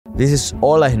This is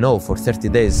all I know for 30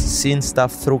 days, seeing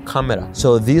stuff through camera.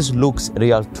 So this looks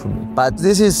real to me. But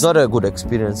this is not a good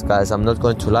experience, guys. I'm not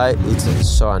going to lie. It's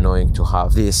so annoying to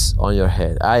have this on your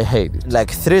head. I hate it.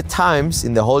 Like 3 times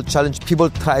in the whole challenge, people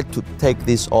tried to take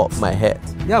this off my head.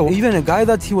 Yeah, even a guy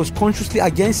that he was consciously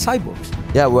against cyborgs.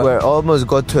 Yeah, we almost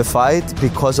got to a fight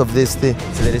because of this thing.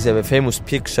 So there is a famous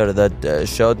picture that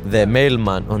showed the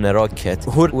mailman on a rocket.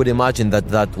 Who would imagine that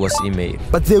that was email?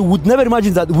 But they would never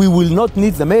imagine that we will not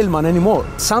need the mailman anymore.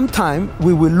 Sometime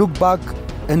we will look back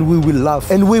and we will laugh.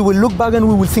 And we will look back and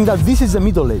we will think that this is the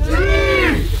Middle Age. 3,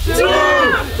 2,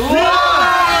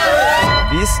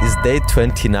 1! This is day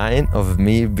 29 of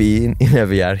me being in a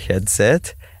VR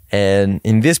headset. And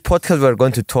in this podcast, we're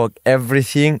going to talk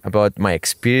everything about my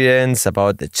experience,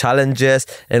 about the challenges,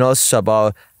 and also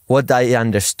about what I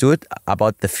understood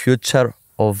about the future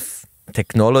of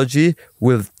technology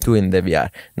we'll do in the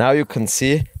VR. Now you can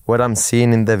see what I'm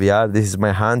seeing in the VR. This is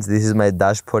my hands. This is my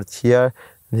dashboard here.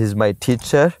 This is my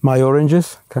teacher. My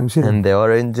oranges. Can you see them? And the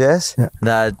oranges. Yeah.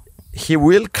 That he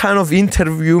will kind of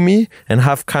interview me and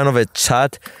have kind of a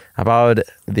chat about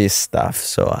this stuff.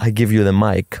 So I give you the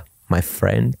mic, my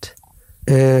friend.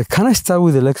 Can I start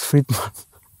with the Lex Friedman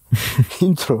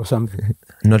intro or something?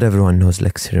 Not everyone knows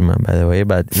Lex Friedman, by the way,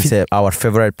 but it's our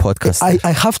favorite podcast.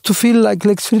 I have to feel like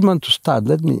Lex Friedman to start.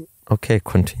 Let me. Okay,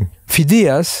 continue.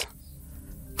 Phidias,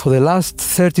 for the last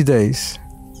 30 days,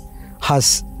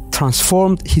 has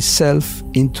transformed himself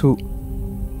into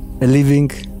a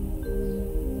living,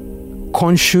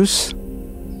 conscious,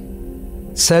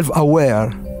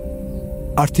 self-aware,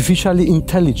 artificially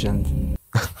intelligent,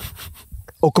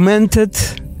 augmented,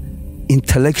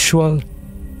 intellectual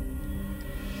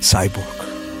cyborg.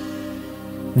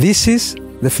 This is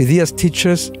the Phidias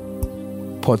Teachers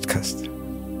podcast.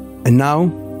 And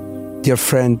now, dear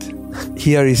friend,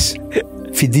 here is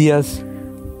Phidias,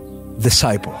 the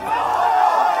cyborg.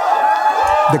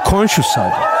 The conscious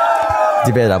cyborg.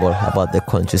 Debatable about the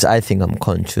conscious. I think I'm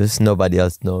conscious. Nobody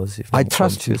else knows if I'm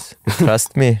trust conscious. You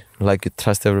trust me like you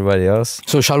trust everybody else.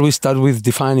 So shall we start with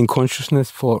defining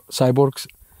consciousness for cyborgs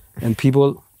and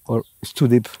people, or it's too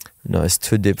deep? No, it's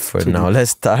too deep for now.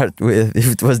 Let's start with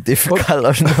if it was difficult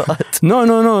or not.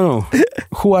 No.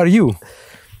 Who are you?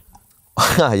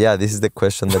 Yeah, this is the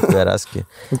question that we are asking.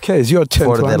 Okay, it's your turn.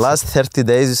 For to the answer. last 30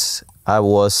 days, I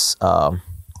was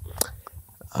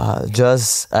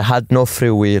I had no free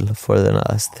will for the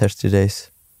last 30 days.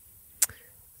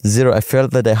 Zero. I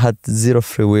felt that I had zero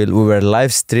free will. We were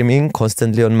live streaming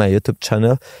constantly on my YouTube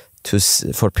channel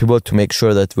for people to make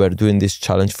sure that we're doing this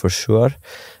challenge for sure.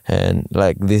 And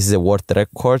like this is a world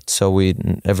record, so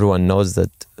everyone knows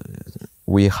that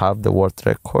we have the world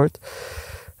record.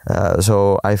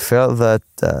 So I felt that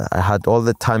I had all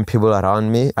the time people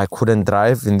around me. I couldn't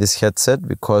drive in this headset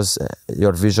because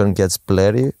your vision gets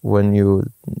blurry when you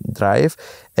drive.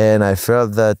 And I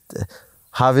felt that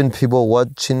having people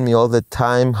watching me all the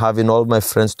time, having all my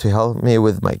friends to help me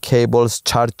with my cables,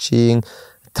 charging,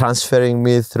 transferring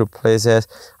me through places,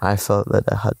 I felt that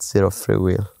I had zero free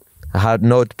will. I had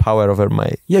no power over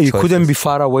my you choices. couldn't be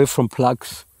far away from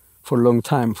plugs for a long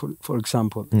time, for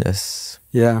example. Yes.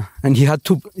 Yeah, and he had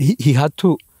to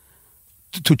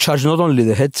charge not only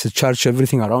the headset, charge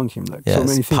everything around him, like so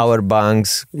many things. Power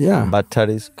banks,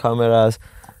 batteries, cameras.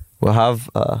 We have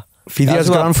Phidias'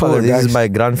 grandfather. This is my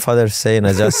grandfather saying.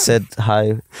 I just said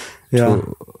hi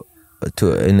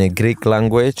to in a Greek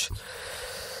language.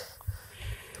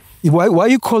 Why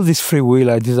you call this free will?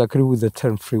 I disagree with the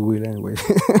term free will anyway,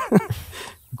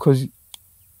 because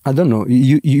I don't know.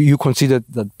 You considered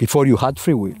that before you had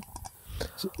free will.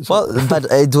 Well, but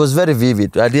it was very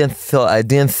vivid. I didn't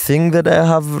think that I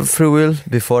have free will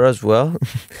before as well.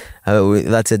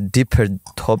 That's a deeper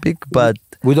topic, but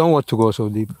we don't want to go so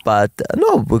deep. But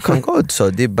no, we can go so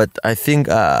deep. But I think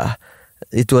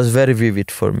it was very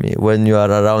vivid for me when you are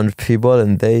around people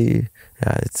and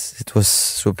it was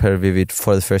super vivid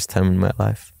for the first time in my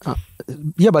life.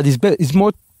 But it's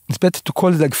better to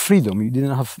call it like freedom. You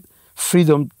didn't have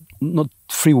freedom, not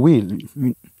free will. I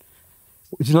mean,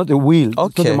 it's not a will.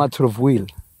 Okay. It's not a matter of will.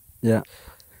 Yeah.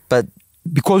 But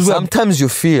because sometimes you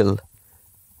feel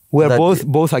we're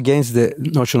both against the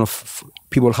notion of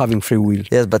people having free will.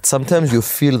 Yes, but sometimes you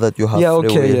feel that you have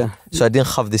free will. Yeah. So I didn't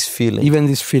have this feeling. Even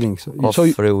this feeling of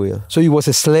free will. So you was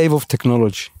a slave of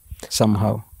technology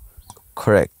somehow.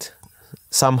 Correct.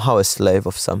 Somehow a slave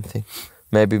of something.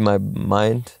 Maybe my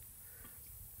mind.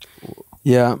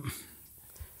 Yeah.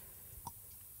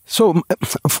 So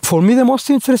for me, the most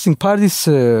interesting part is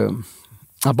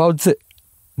about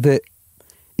the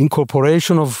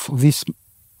incorporation of this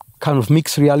kind of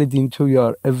mixed reality into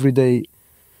your everyday,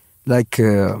 like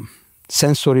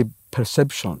sensory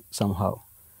perception somehow.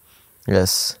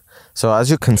 Yes. So as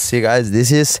you can see, guys,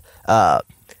 this is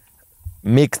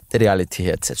mixed reality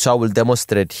headset. So I will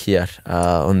demonstrate here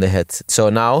on the headset. So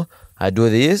now I do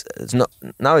this.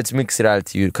 Now it's mixed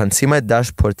reality. You can see my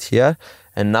dashboard here.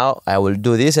 And now I will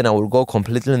do this and I will go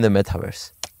completely in the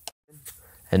metaverse.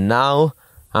 And now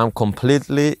I'm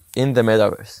completely in the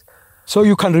metaverse. So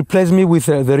you can replace me with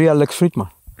the real Lex Fridman,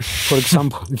 for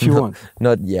example, if you want.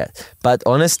 Not yet. But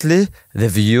honestly, the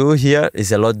view here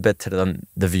is a lot better than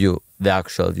the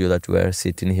actual view that we're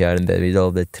sitting here in the middle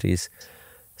of the trees.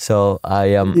 So I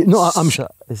am... I'm sure.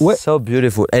 It's so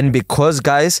beautiful. And because,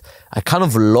 guys, I kind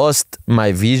of lost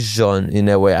my vision in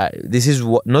a way.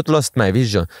 Not lost my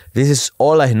vision. This is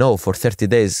all I know for 30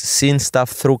 days, seeing stuff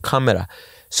through camera.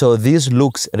 So this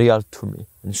looks real to me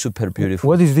and super beautiful.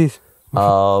 What is this?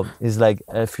 It's like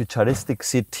a futuristic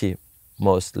city,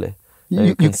 mostly.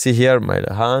 You can see here my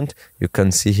hand. You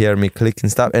can see here me clicking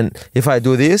stuff. And if I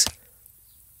do this,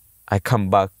 I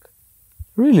come back.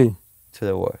 Really? To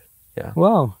the world. Yeah.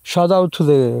 Wow. Shout out to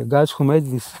the guys who made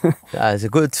this. Yeah, it's a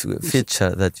good feature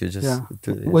that you just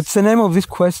do this. What's the name of this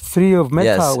Quest 3 of Meta?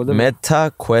 Yes,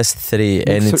 Meta Quest 3.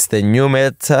 And it's the new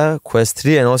Meta Quest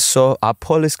 3. And also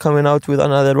Apple is coming out with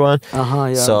another one.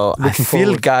 Yeah. So I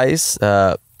feel, guys,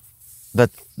 that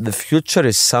the future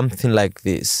is something like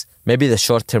this. Maybe the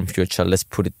short-term future, let's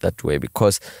put it that way.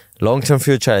 Because long-term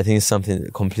future, I think, is something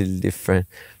completely different.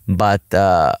 But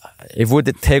if we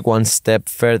take one step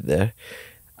further,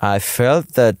 I felt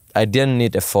that I didn't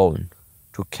need a phone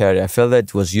to carry. I felt that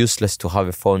it was useless to have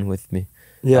a phone with me.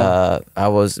 Yeah.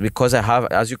 Because I have,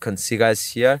 as you can see, guys,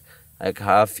 here, I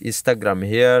have Instagram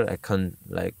here. I can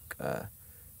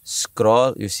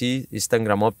scroll. You see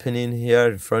Instagram opening here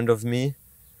in front of me.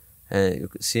 And you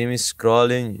can see me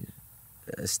scrolling,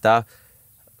 stuff,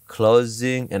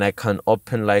 closing. And I can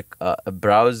open like a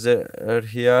browser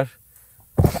here.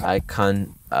 I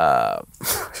can... I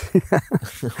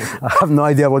have no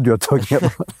idea what you're talking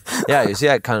about. Yeah, you see,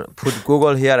 I can put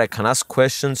Google here. I can ask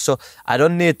questions. So I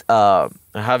don't need... I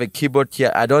have a keyboard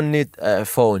here. I don't need a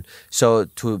phone. So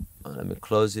let me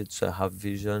close it so I have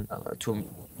vision. To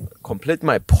complete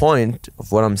my point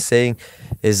of what I'm saying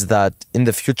is that in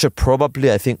the future,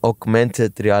 probably, I think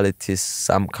augmented reality is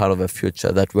some kind of a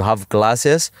future. That we have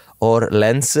glasses or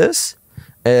lenses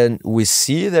and we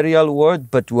see the real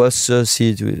world, but we also see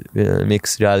it in a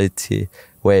mixed reality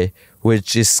way,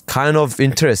 which is kind of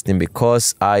interesting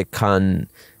because I can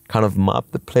kind of map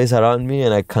the place around me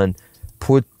and I can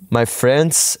put my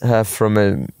friends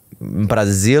from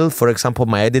Brazil, for example,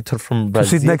 my editor from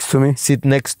Brazil, sit next to me, sit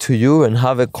next to you and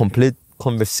have a complete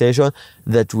conversation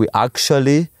that we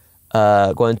actually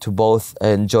going to both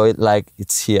enjoy like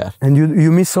it's here. And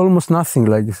you miss almost nothing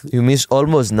like this. You miss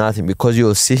almost nothing because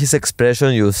you'll see his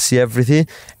expression, you'll see everything.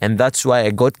 And that's why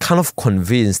I got kind of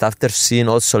convinced after seeing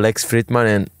also Lex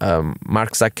Fridman and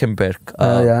Mark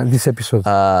Zuckerberg. This episode.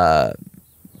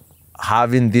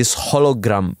 Having this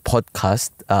hologram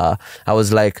podcast, I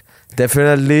was like,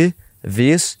 definitely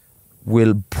this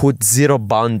will put zero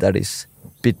boundaries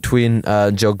between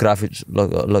geographic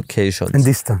locations.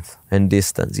 And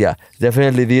distance, yeah.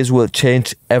 Definitely this will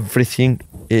change everything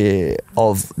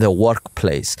of the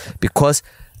workplace. Because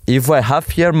if I have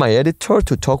here my editor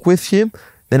to talk with him,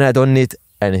 then I don't need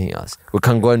anything else. We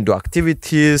can go and do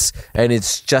activities and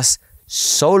it's just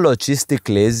so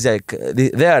logistically. It's like,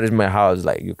 there is my house,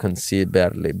 like you can see it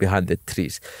barely behind the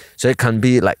trees. So it can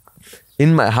be like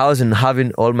in my house and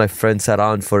having all my friends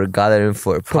around for a gathering,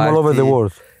 for a party. From all over the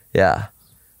world. Yeah.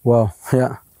 Wow,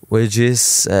 yeah. Which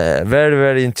is very,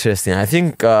 very interesting. I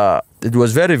think it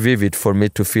was very vivid for me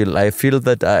to feel. I feel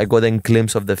that I got a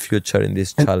glimpse of the future in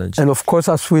this challenge. And of course,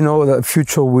 as we know, the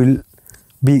future will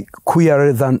be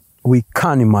queerer than we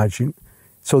can imagine.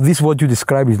 So this, what you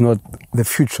describe, is not the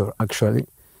future, actually.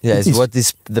 Yeah, it's what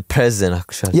is the present,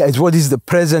 actually. Yeah, it's what is the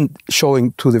present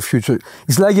showing to the future.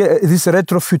 It's like this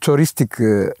retro-futuristic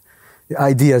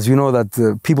ideas,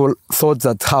 that people thought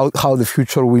that how the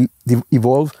future will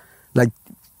evolve, like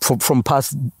from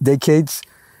past decades,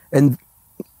 and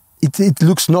it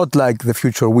looks not like the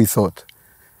future we thought.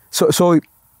 So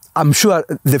I'm sure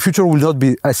the future will not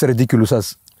be as ridiculous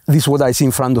as this what I see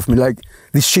in front of me, like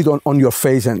this shit on your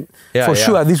face, and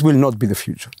sure this will not be the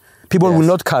future. People will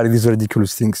not carry these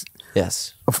ridiculous things.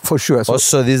 Yes. For sure. So,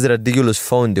 also these ridiculous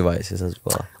phone devices as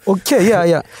well. Okay,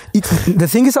 yeah. The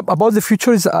thing is about the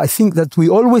future is I think that we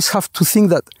always have to think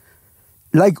that,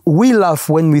 like we laugh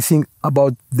when we think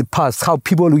about the past, how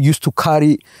people used to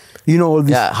carry, all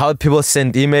this. Yeah, how people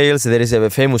send emails. There is a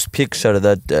famous picture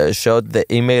that showed the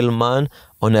email man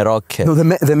on a rocket. No, the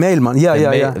mailman.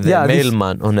 The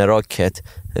mailman on a rocket.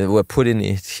 we're putting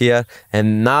it here,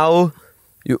 and now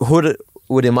who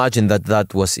would imagine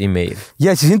that was email?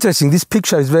 Yes, it's interesting. This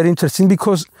picture is very interesting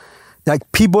because, like,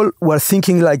 people were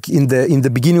thinking, like, in the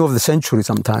beginning of the century,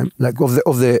 sometime, like of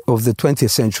the 20th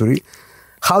century,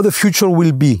 how the future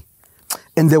will be,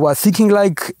 and they were thinking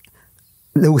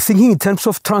in terms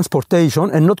of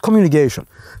transportation and not communication.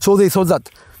 So they thought that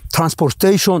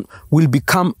transportation will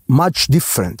become much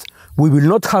different. We will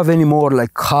not have any more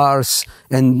like cars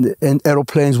and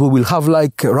aeroplanes. We will have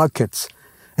like rockets,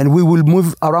 and we will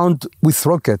move around with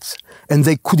rockets. And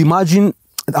they could imagine,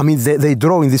 I mean, they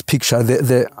draw in this picture,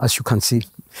 as you can see.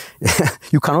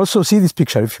 You can also see this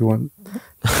picture if you want.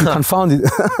 You can find it.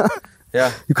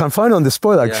 Yeah. You can find it on the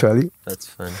spot, actually. Yeah, that's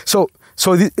fine.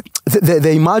 So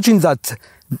they imagine that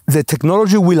the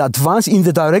technology will advance in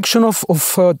the direction of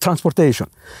transportation.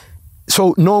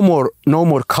 So no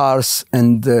more cars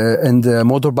and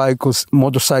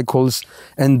motorcycles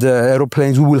and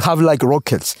aeroplanes. We will have like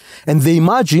rockets. And they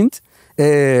imagined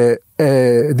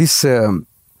this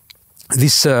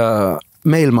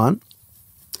mailman,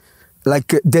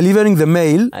 like delivering the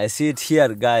mail. I see it here,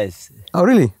 guys. Oh,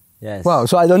 really? Yes. Wow.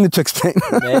 So I don't need to explain.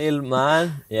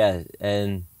 Mailman, yeah,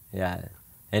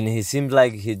 and he seemed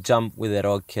like he jumped with a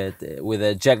rocket, with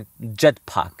a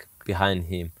jetpack behind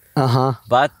him.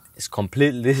 But it's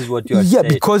completely. This is what you are saying. Yeah,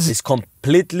 because it's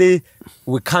completely.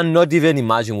 We cannot even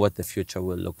imagine what the future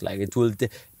will look like. It will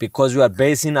because we are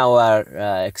basing our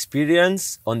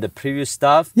experience on the previous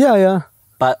stuff. Yeah.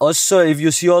 But also, if you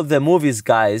see all the movies,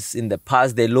 guys, in the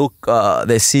past, they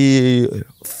see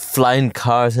flying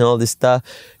cars and all this stuff.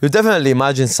 You definitely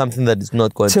imagine something that is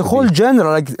not going to be. It's a whole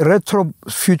genre, like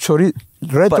retrofuturism.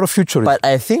 But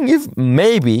I think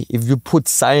if you put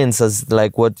science as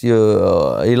like what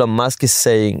Elon Musk is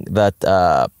saying, that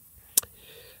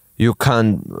you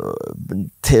can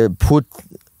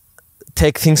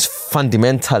take things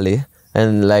fundamentally.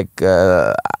 And like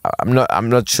I'm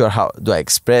not sure how do I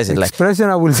express it. Expression,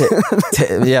 I will say.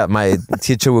 Yeah, my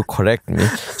teacher will correct me.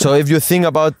 So if you think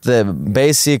about the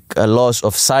basic laws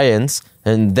of science,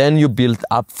 and then you build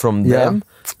up from them.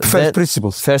 First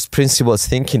principles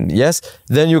thinking. Yes,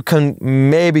 then you can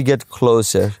maybe get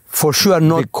closer. For sure,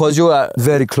 not because you are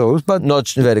very close, but not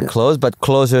very close, but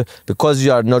closer because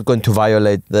you are not going to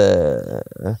violate the.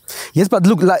 Yes, but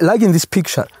look, like in this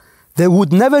picture, they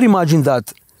would never imagine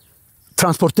that.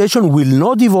 Transportation will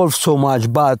not evolve so much,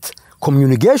 but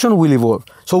communication will evolve.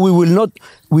 So we will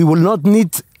not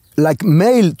need like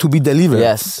mail to be delivered.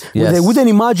 Yes. They wouldn't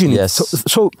imagine it.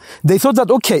 So they thought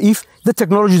that, okay, if the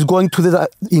technology is going to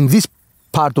in this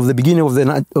part of the beginning of the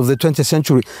 20th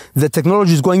century, the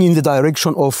technology is going in the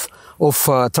direction of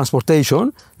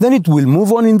transportation, then it will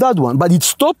move on in that one. But it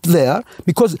stopped there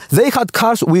because they had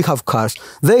cars, we have cars.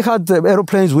 They had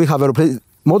aeroplanes, we have aeroplanes.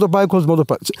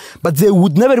 Motorbikes. But they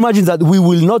would never imagine that we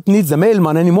will not need the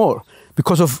mailman anymore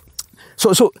because of.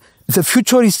 So the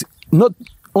future is not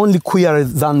only queerer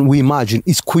than we imagine;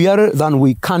 it's queerer than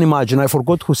we can imagine. I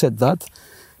forgot who said that,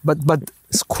 but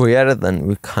it's queerer than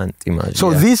we can't imagine.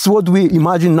 So this what we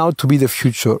imagine now to be the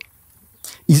future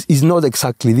is not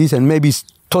exactly this, and maybe it's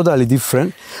totally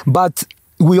different. But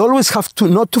we always have to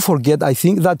not to forget, I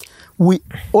think, that we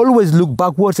always look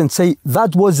backwards and say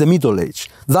that was the Middle Age.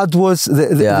 That was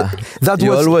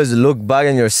you always look back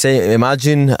and you're saying,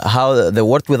 imagine how the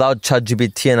world without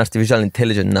ChatGPT and artificial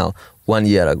intelligence now 1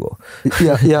 year ago.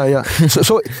 Yeah.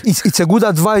 So it's a good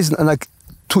advice, like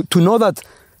to know that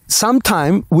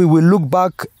sometime we will look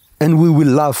back and we will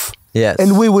laugh. Yes.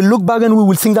 And we will look back and we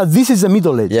will think that this is the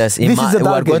Middle Age. Yes. This is the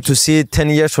Dark We're going Age. to see 10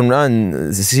 years from now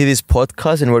and see this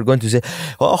podcast and we're going to say,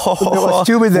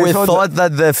 we thought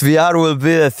that the VR will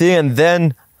be the thing, and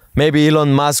then maybe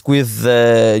Elon Musk with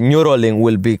Neuralink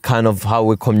will be kind of how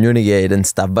we communicate and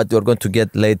stuff. But we're going to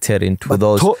get later into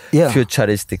those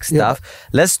futuristic stuff. Yeah.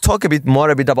 Let's talk a bit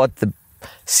about the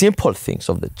simple things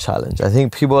of the challenge. I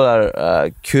think people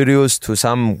are curious to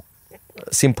some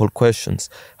simple questions.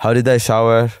 How did I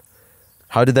shower?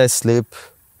 How did I sleep?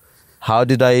 How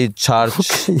did I charge?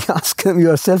 Okay, you ask them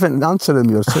yourself and answer them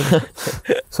yourself.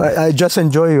 So I just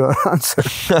enjoy your answer.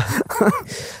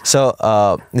 So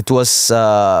it was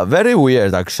very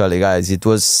weird, actually, guys. It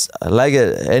was like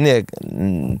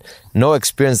no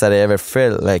experience that I ever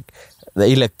felt. Like the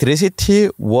electricity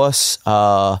was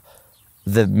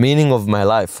the meaning of my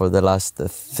life for the last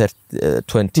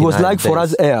 29 It was like days. for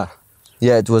us air.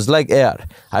 Yeah, it was like air.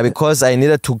 Because I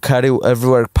needed to carry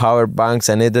everywhere power banks.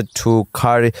 I needed to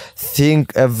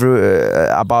think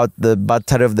about the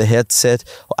battery of the headset.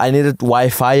 I needed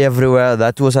Wi-Fi everywhere.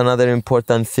 That was another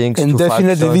important thing. And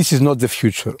definitely this is not the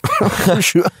future.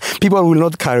 People will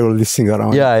not carry all this thing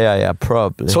around. Yeah,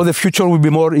 probably. So the future will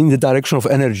be more in the direction of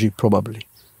energy, probably.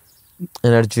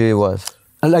 Energy was?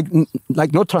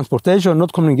 Like not transportation,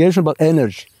 not communication, but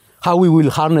energy. How we will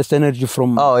harness energy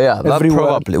from everywhere.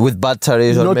 Probably with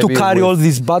batteries. Not to carry all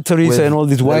these batteries and all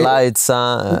these wires. Lights.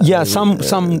 Some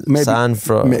maybe. Sun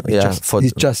from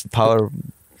it's just power.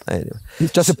 Anyway.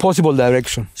 It's just a possible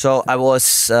direction. So I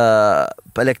was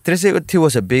electricity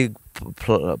was a big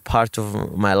part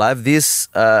of my life. This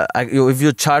if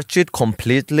you charge it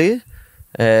completely,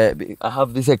 I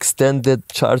have this extended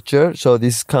charger. So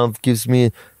this kind of gives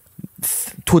me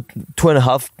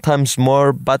 2.5 times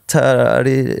more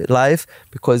battery life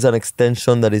because it's an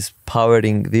extension that is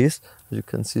powering this. As you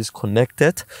can see, it's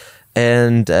connected,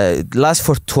 and it lasts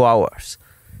for 2 hours.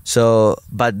 So,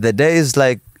 but the day is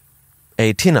like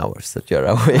 18 hours that you're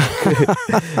awake.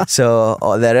 So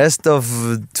the rest of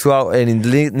 2 hours, and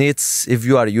it needs, if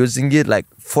you are using it, like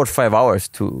 4 or 5 hours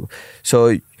to.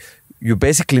 So you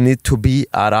basically need to be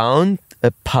around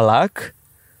a palak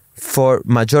for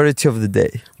majority of the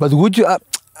day. But would you?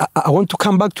 I want to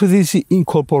come back to this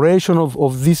incorporation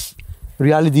of this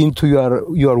reality into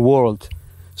your world.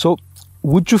 So,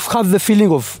 would you have the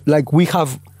feeling of like we,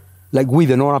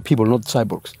 the normal people, not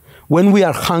cyborgs, when we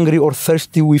are hungry or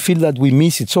thirsty, we feel that we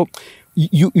miss it. So,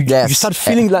 you start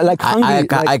feeling like hungry.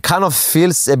 I kind of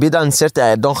feel a bit uncertain.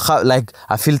 I don't have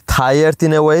I feel tired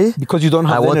in a way because you don't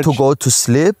have. I want to go to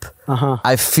sleep.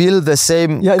 I feel the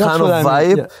same kind of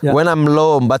vibe when I'm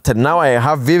low on battery. Now I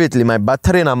have vividly my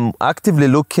battery and I'm actively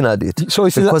looking at it. So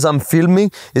it's because I'm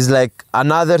filming is like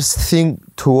another thing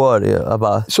to worry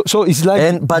about. So it's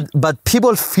like but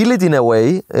people feel it in a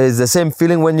way. It's the same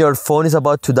feeling when your phone is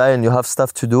about to die and you have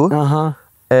stuff to do.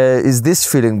 Is this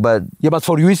feeling, but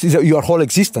for you it's your whole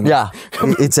existence.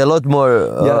 It's a lot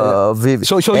more vivid.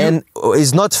 So and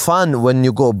it's not fun when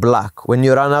you go black. When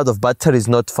you run out of battery, it's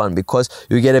not fun because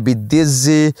you get a bit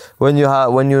dizzy when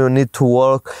you need to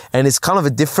walk, and it's kind of a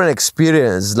different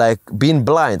experience, like being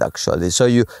blind actually. So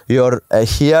your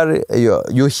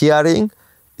hearing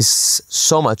is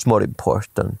so much more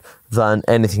important than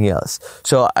anything else.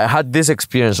 So I had this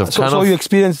experience of So you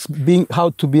experienced how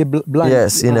to be blind?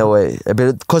 Yes, in a way.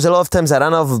 Because a lot of times I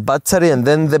ran out of battery, and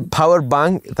then the power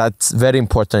bank, that's very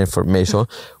important information,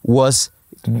 was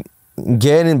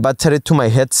gaining battery to my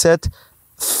headset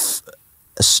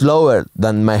slower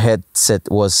than my headset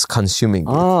was consuming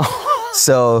it.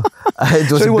 So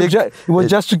it was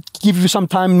just to give you some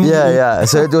time. Yeah.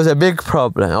 So it was a big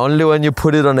problem. Only when you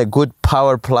put it on a good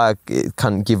power plug, it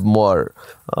can give more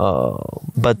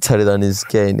battery than it's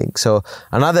gaining. So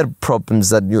another problems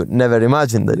that you never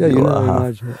imagined that you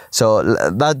have. So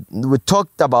that we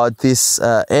talked about this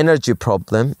energy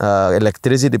problem,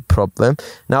 electricity problem.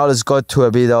 Now let's go to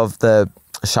a bit of the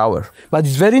shower. But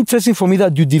it's very interesting for me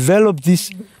that you develop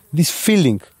this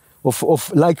feeling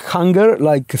of like hunger,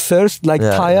 like thirst, like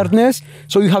tiredness.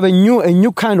 So you have a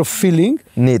new kind of feeling.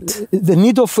 The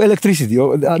need of electricity,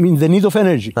 the need of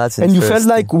energy. That's and you felt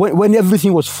like when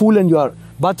everything was full and your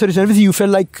batteries and everything, you felt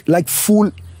like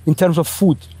full in terms of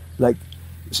food.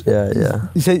 This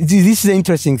is the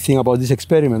interesting thing about this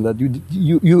experiment, that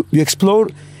you explore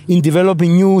in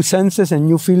developing new senses and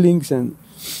new feelings and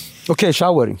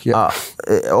showering.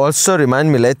 Also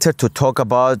remind me later to talk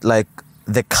about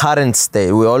the current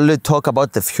state. We only talk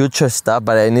about the future stuff,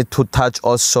 but I need to touch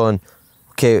also on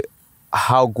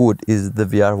how good is the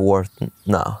VR world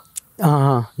now.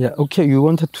 You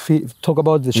wanted to talk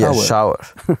about the shower. Yeah, shower.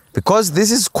 Because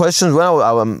this is questions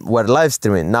when we're live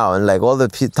streaming now, and all the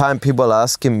time people are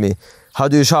asking me, how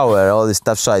do you shower, all this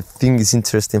stuff. So I think it's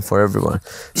interesting for everyone.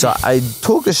 So I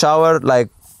took a shower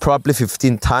probably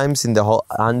 15 times in the whole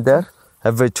under.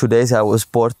 Every 2 days I was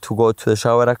bored to go to the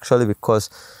shower actually, because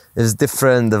it's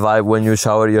different, the vibe when you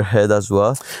shower your head as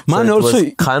well. Man, so it also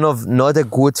was kind of not a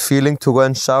good feeling to go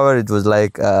and shower. It was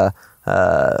it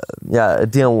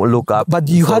didn't look up. But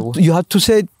you had to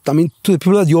say, to the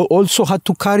people that you also had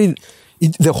to carry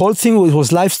the whole thing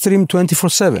was live streamed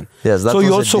 24/7. Yes, so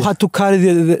you also had to carry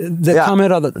the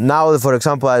camera. Now, for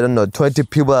example, 20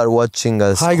 people are watching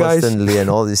us constantly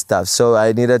and all this stuff. So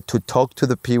I needed to talk to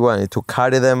the people. I need to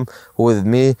carry them with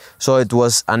me. So it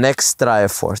was an extra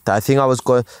effort. I think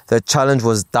the challenge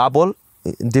was double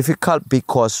difficult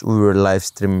because we were live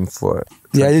streaming for.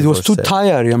 Yeah, it was too 24/7.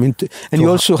 tiring. I mean, and you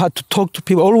also had to talk to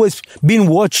people. Always being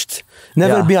watched.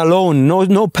 Never be alone.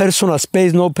 No personal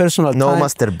space. No personal No time.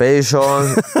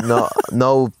 masturbation.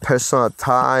 no personal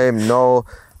time. No.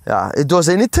 Yeah, it was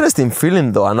an interesting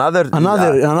feeling though. Another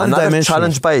dimension.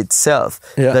 challenge by itself.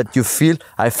 Yeah. That you feel.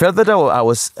 I felt that I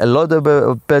was a lot of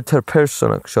a better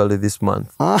person actually this month.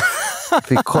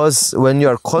 Because when you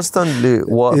are constantly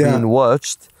being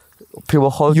watched,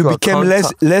 people hold you became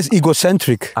less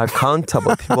egocentric.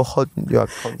 accountable. People hold you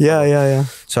accountable. Yeah.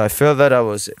 So I feel that I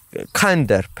was a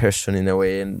kinder person in a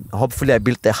way, and hopefully I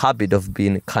built a habit of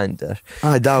being kinder.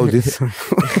 I doubt it.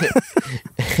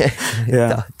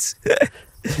 Yeah.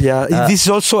 Yeah, this is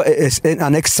also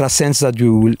an extra sense that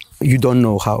you don't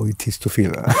know how it is to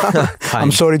feel.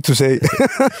 I'm sorry to say,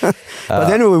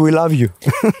 but anyway, we love you.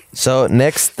 So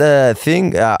next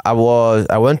thing, I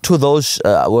went to those.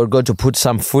 We're going to put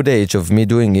some footage of me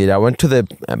doing it. I went to the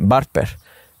barber,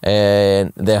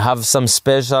 and they have some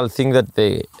special thing that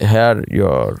they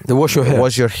wash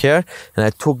your hair, and I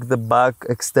took the back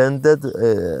extended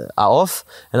off,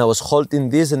 and I was holding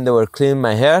this, and they were cleaning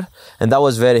my hair, and that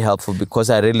was very helpful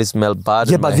because I really smelled bad.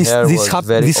 Yeah, but this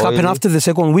happened after the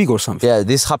second week or something. Yeah,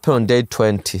 this happened on day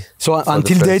 20. So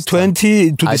until day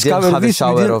 20 to discover this,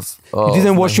 you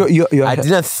didn't wash your hair. I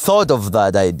didn't thought of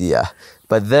that idea.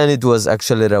 But then it was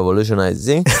actually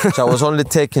revolutionizing. So I was only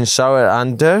taking shower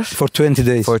under for 20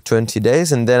 days. For 20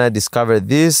 days, and then I discovered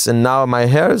this, and now my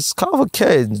hair is kind of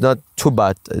okay. It's not too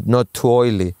bad, not too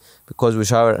oily, because we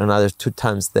shower another 2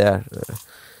 times there.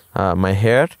 My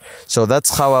hair. So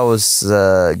that's how I was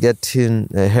getting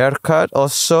a haircut.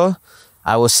 Also,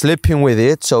 I was sleeping with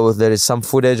it, so there is some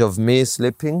footage of me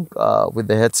sleeping with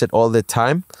the headset all the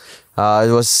time.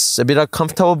 It was a bit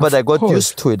uncomfortable, but I got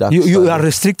used to it. Actually. You are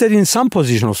restricted in some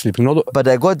position of sleeping, not. But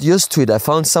I got used to it. I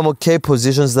found some okay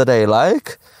positions that I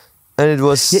like, and it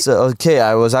was okay.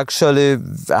 I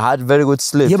had very good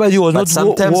sleep. Yeah, but you was not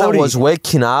sometimes worried. I was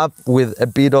waking up with a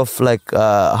bit of like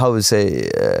how we say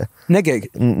neck ache.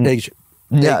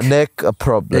 Neck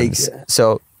problems.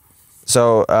 So,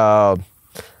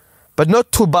 but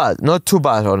not too bad. Not too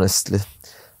bad, honestly.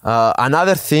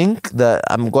 Another thing that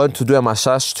I'm going to do a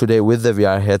massage today with the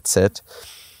VR headset.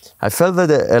 I felt that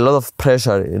a lot of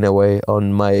pressure in a way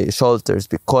on my shoulders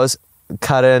because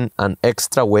carrying an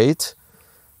extra weight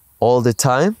all the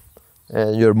time,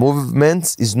 and your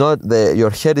movements is not your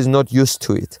head is not used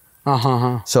to it.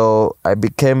 So I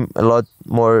became a lot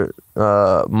more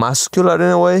muscular in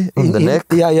a way on the neck.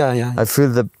 Yeah. I feel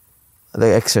the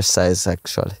exercise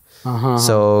actually.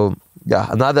 So yeah,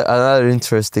 another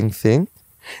interesting thing.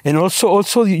 And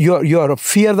also your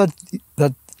fear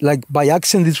that like by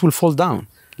accident this will fall down,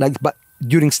 like but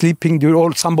during sleeping,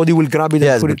 somebody will grab it.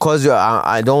 Yes, because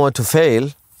I don't want to fail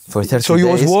for 30 days. So you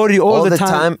was worried all the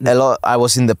time. I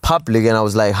was in the public, and I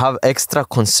was like have extra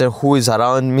concern who is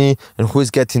around me and who is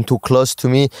getting too close to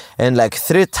me. And like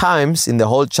 3 times in the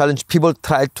whole challenge, people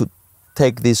tried to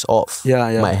take this off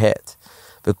my head.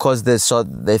 Because they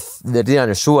didn't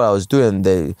understand what I was doing.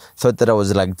 They thought that I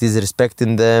was like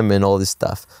disrespecting them and all this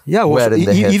stuff. Yeah,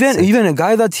 even a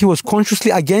guy that he was consciously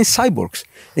against cyborgs.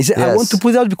 He said, I want to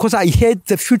put it out because I hate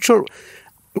the future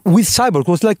with cyborg. It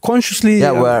was like consciously.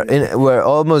 Yeah, we're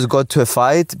almost got to a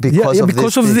fight because of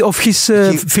his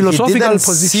philosophical he didn't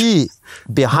position. See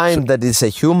behind that it's a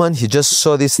human. He just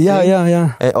saw this thing.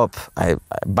 Yeah.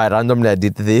 By randomly I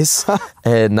did this,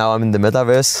 and now I'm in the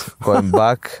metaverse, going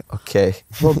back. Okay.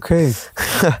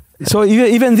 So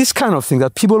even this kind of thing,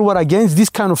 that people were against this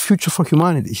kind of future for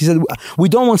humanity. He said, we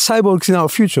don't want cyborgs in our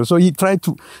future. So he tried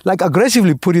to like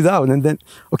aggressively put it out. And then,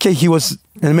 he was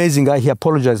an amazing guy. He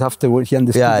apologized afterward. He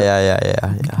understood. Yeah.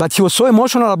 But he was so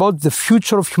emotional about the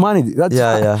future of humanity. It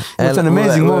was an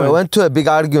amazing moment. We went to a big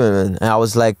argument, and I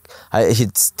was like,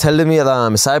 he's telling me that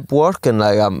I'm a cyborg and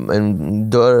like I'm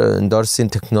endorsing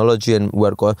technology, and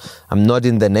I'm not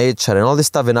in the nature and all this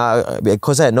stuff. And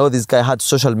because I know this guy had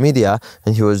social media,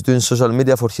 and he was doing social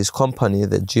media for his company,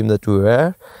 the gym that we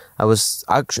were. I was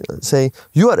actually saying,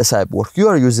 you are a cyborg. You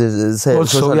are using the same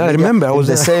social media. I remember. I was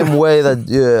the same way that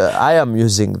I am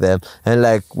using them. And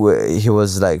like he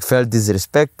was like felt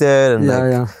disrespected and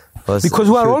because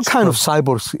we are all kind of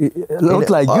cyborgs, not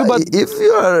like you. But if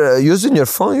you are using your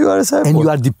phone, you are a cyborg. And you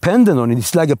are dependent on it.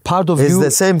 It's like a part of you. It's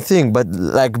the same thing, but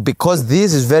like because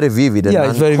this is very vivid and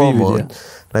it's very vivid.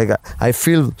 Like I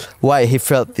feel why he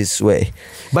felt this way.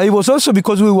 But it was also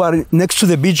because we were next to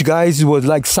the beach, guys. It was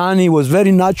like sunny. It was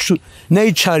very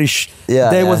nature-ish.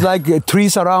 There was like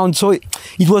trees around. So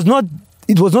it was not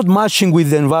it was not matching with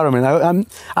the environment.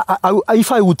 If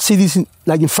I would see this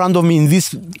in front of me in this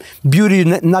beauty,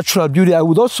 natural beauty, I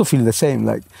would also feel the same.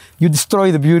 Like you destroy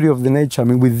the beauty of the nature. I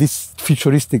mean, with this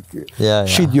futuristic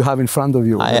shit you have in front of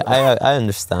you. I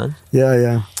understand.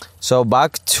 Yeah. So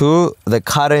back to the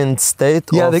current state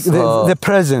of the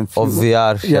present of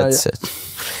VR headset.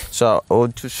 So I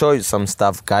want to show you some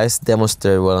stuff, guys.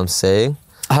 Demonstrate what I'm saying.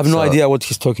 I have no idea what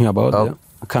he's talking about.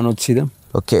 I cannot see them.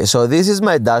 Okay, so this is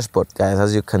my dashboard, guys,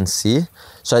 as you can see.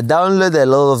 So I downloaded a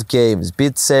lot of games.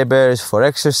 Beat Saber is for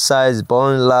exercise,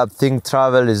 Bone Lab, Think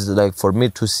Travel is like for me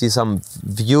to see some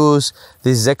views.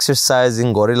 This is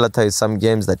exercising, Gorilla Tag is some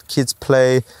games that kids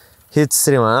play.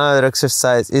 Hitstream, another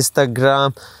exercise,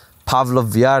 Instagram, Pavlov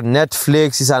VR,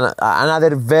 Netflix is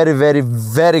another very, very,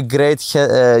 very great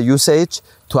usage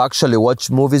to actually watch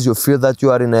movies. You feel that you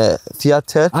are in a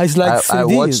theater. It's like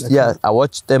 3D. I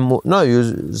watched them. No,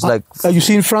 it's like you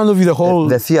see in front of you the whole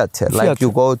the theater. Like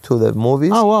you go to the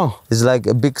movies. Oh wow! It's like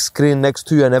a big screen next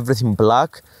to you and everything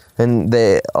black. And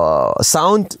the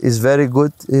sound is very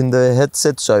good in the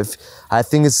headset. So I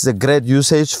think it's a great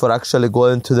usage for actually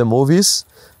going to the movies.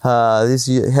 This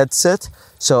headset.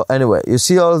 So anyway, you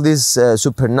see all this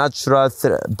supernatural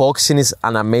boxing is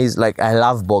an amazing. Like I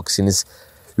love boxing.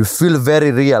 You feel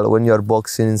very real when you're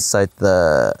boxing inside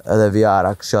the VR.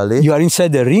 Actually, you are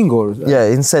inside the ring, or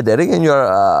inside the ring, and you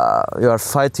are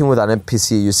fighting with an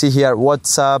NPC. You see here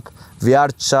WhatsApp,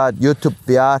 VR chat, YouTube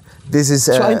VR. This is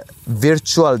a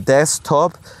virtual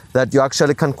desktop that you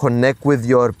actually can connect with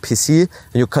your PC,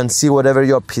 and you can see whatever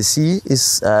your PC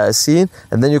is seeing,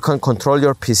 and then you can control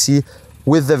your PC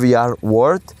with the VR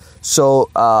world. So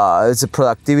it's a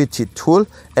productivity tool,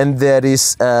 and there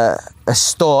is a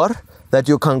store that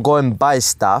you can go and buy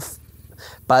stuff.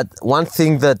 But one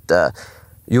thing that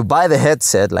you buy the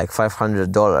headset like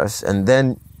 $500, and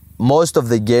then most of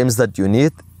the games that you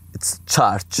need, it's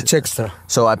charged. It's extra.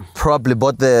 So I probably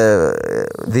bought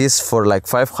this for like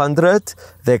 $500,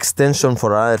 the extension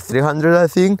for another $300, I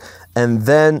think, and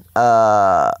then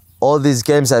all these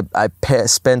games I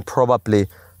spent probably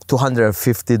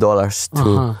 $250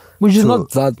 to, which is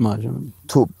not that much,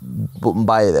 to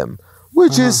buy them,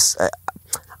 which is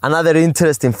another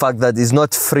interesting fact that is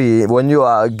not free. When you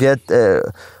get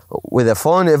with a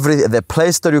phone, the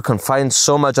Play Store, you can find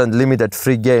so much unlimited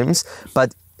free games,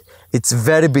 but it's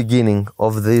very beginning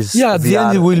of this VR at the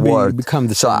end it will become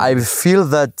the same. So I feel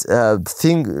that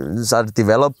things are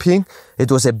developing.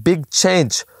 It was a big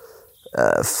change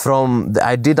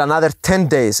I did another 10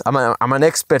 days. I'm an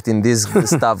expert in this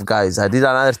stuff, guys. I did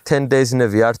another 10 days in a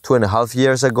VR 2.5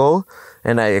 years ago,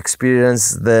 and I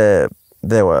experienced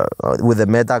with the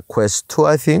Meta Quest 2,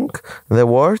 I think, the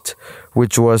world,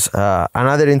 which was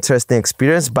another interesting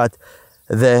experience. But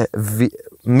the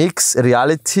mixed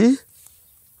reality,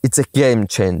 it's a game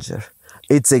changer.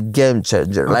 It's a game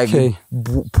changer. Okay.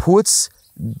 Like puts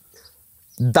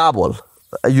double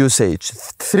usage,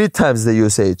 3 times the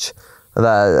usage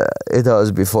that it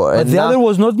was before. But the other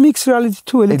was not mixed reality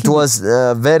too. It was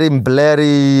very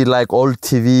blurry, like old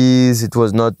TVs. It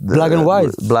was not black and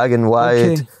white. Black and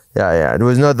white. Okay. Yeah. It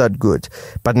was not that good.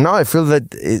 But now I feel that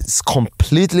it's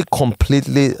completely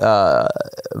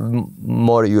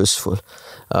more useful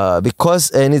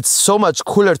because it's so much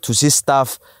cooler to see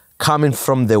stuff coming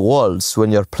from the walls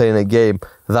when you're playing a game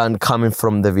than coming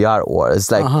from the VR world. It's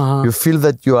like you feel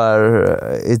that you are.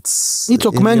 It's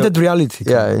augmented reality.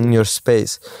 Yeah, in your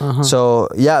space. So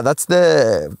that's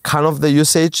the kind of the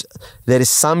usage. There is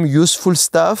some useful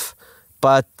stuff,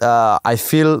 but I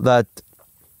feel that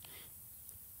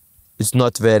it's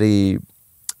not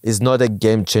a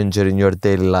game changer in your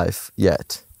daily life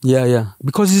yet. Yeah,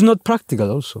 because it's not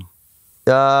practical also.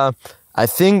 I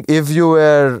think if you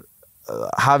were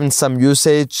having some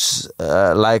usage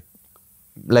like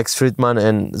Lex Friedman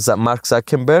and Mark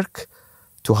Zuckerberg,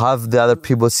 to have the other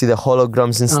people see the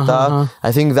holograms and stuff,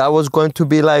 I think that was going to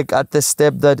be like at the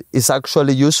step that is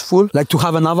actually useful. Like to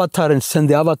have an avatar and send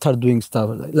the avatar doing stuff.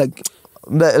 Like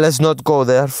let's not go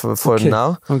there for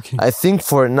now. Okay. I think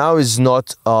for now is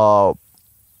not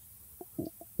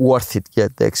worth it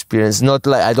yet, the experience. Not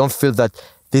like I don't feel that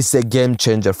this is a game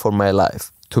changer for my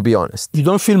life, to be honest. You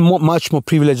don't feel much more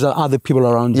privileged than other people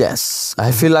around you? Yes.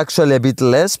 I feel actually a bit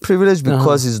less privileged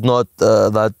because it's not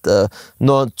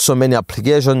not so many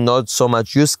applications, not so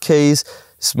much use case.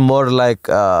 It's more like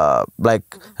a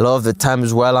lot of the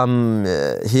times while I'm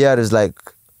here is like,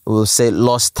 we'll say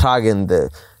lost track, and the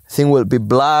thing will be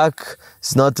black.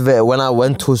 It's not when I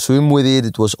went to swim with it,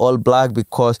 it was all black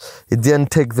because it didn't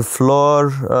take the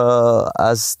floor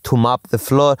as to map the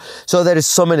floor. So there is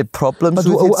so many problems. But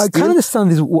with it I can't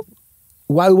understand this.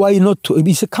 Why not?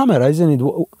 It's a camera, isn't it?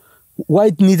 why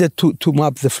it needed to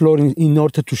map the floor in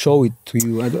order to show it to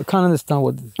you? I can't understand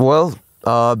what. Well,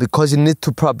 because you need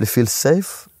to probably feel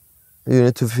safe. You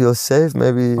need to feel safe,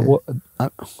 maybe. I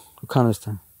can't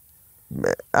understand.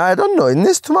 I don't know. It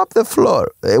needs to map the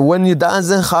floor. When it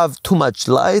doesn't have too much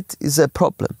light, it's a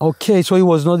problem. Okay, so it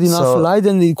was not enough light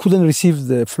and it couldn't receive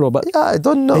the floor. But yeah, I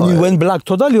don't know. And you went black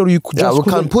totally, or you could just? Yeah,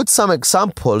 we can put some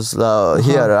examples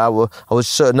here. I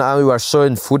was now we are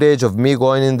showing footage of me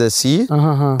going in the sea,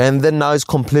 and then now it's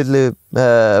completely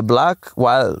black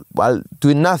while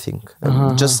doing nothing,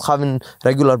 just having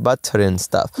regular battery and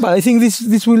stuff. But I think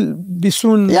this will be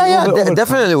soon. Yeah,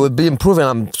 definitely will be improving.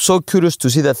 I'm so curious to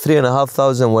see that 3,500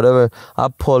 whatever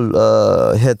Apple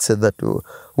headset that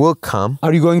will come.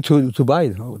 Are you going to buy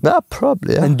it? Yeah,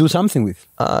 probably. Yeah. And do something with?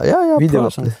 Yeah, video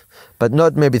probably. But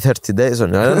not maybe 30 days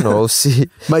on it. I don't know. We'll see.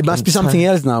 But it must be something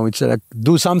else now. It's like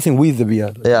do something with the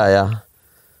VR. Yeah.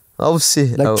 I'll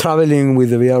see. Like traveling with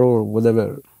the VR or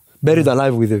whatever. Buried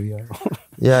alive with the VR.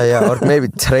 yeah. Or maybe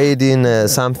trading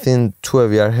something to a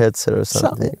VR headset or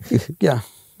something. Yeah.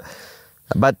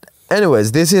 But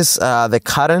anyways, this is the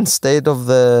current state of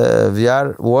the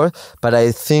VR world. But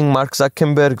I think Mark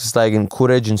Zuckerberg is like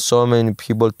encouraging so many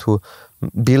people to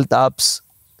build apps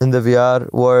in the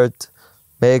VR world,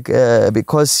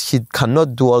 because he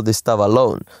cannot do all this stuff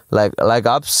alone. Like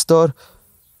App Store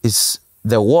is.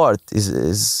 The world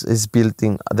is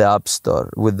building the App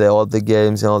Store with all the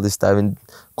games and all this stuff, and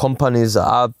companies,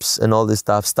 apps, and all this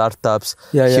stuff, startups.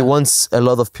 He wants a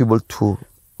lot of people to.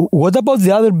 What about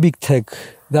the other big tech,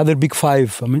 the other big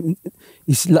five? I mean,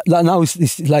 it's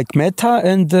like Meta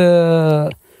and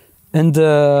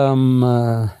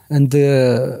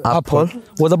Apple.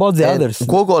 What about the others?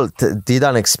 Google did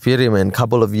an experiment a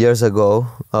couple of years ago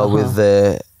with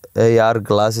the AR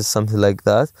glasses, something like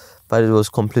that. But it was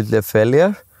completely a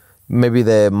failure. Maybe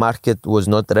the market was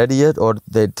not ready yet, or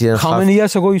they didn't. How many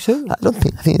years ago you said? I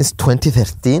think it's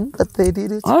 2013 that they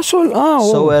did it.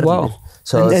 So early. Wow.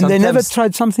 So and they never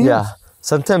tried something else? Yeah.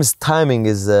 Sometimes timing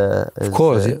is a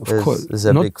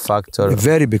big factor. A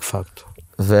very big factor.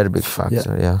 Very big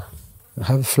factor, yeah. I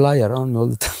have a fly around me all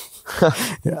the time.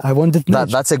 I wanted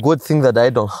that's a good thing that I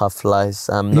don't have flies.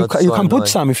 You can put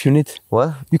some if you need.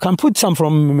 What? You can put some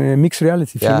from mixed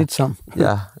reality if you need some.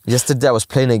 Yeah. Yesterday I was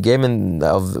playing a game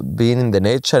of being in the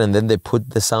nature, and then they put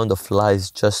the sound of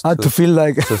flies just to feel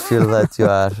like to feel that you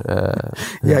are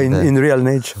in real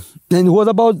nature. And what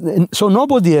about, so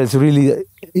nobody else really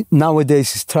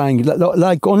nowadays is trying,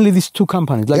 like only these two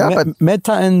companies, like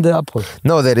Meta and Apple?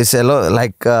 No, there is a lot,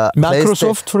 like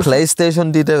Microsoft,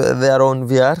 PlayStation did their own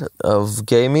VR of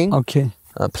gaming. Okay.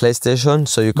 PlayStation,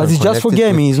 so you can. But it's just for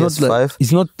gaming.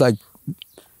 It's not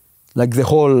like the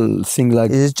whole thing.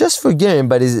 Like it's just for gaming,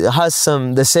 but it has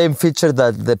the same feature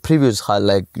that the previous had.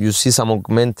 Like you see some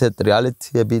augmented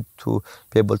reality a bit to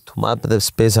be able to map the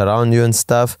space around you and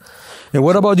stuff. And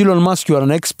what about Elon Musk? You are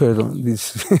an expert on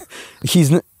this.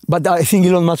 But I think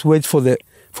Elon Musk waits for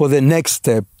the next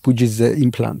step, which is the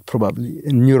implant, probably,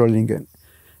 and Neuralink.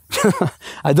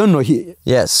 I don't know.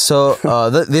 Yes, so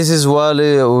this is what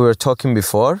we were talking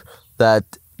before, that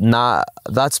now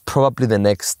that's probably the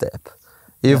next step.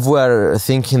 If we're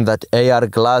thinking that AR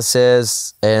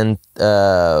glasses and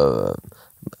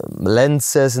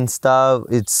lenses and stuff,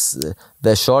 it's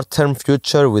the short-term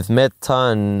future with Meta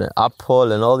and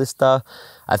Apple and all this stuff,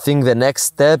 I think the next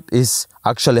step is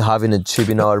actually having a chip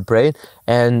in our brain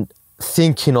and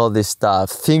thinking all this stuff,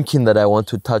 thinking that I want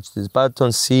to touch this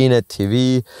button, seeing a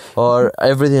TV, or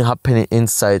everything happening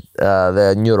inside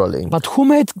the Neuralink. But who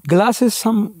made glasses?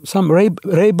 Some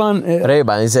Ray-Ban?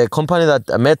 Ray-Ban is a company that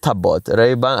Meta bought,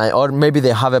 Ray-Ban, or maybe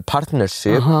they have a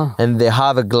partnership and they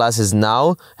have glasses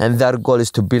now, and their goal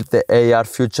is to build the AR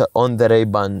future on the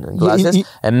Ray-Ban glasses.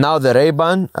 And now the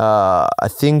Ray-Ban, I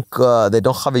think they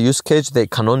don't have a use case, they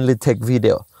can only take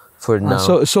video. For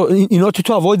now. So in order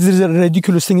to avoid this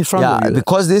ridiculous thing in front of you. Yeah,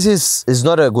 because this is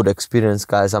not a good experience,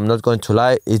 guys. I'm not going to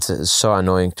lie. It's so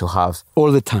annoying to have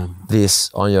all the time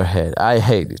this on your head. I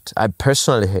hate it. I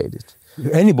personally hate it.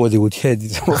 Anybody would hate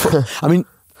it. I mean,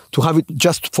 to have it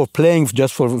just for playing,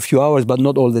 just for a few hours, but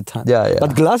not all the time. Yeah.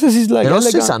 But glasses is like. And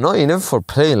also it's annoying even for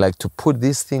playing, like to put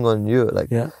this thing on you.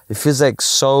 Like it feels like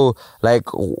so, like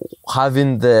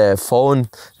having the phone,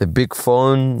 the big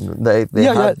phone that they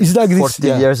had it's like 40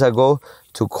 years ago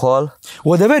to call.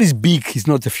 Whatever is big is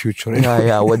not the future.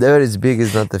 Yeah. Whatever is big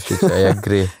is not the future. I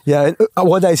agree. Yeah.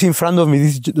 What I see in front of me,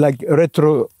 this is like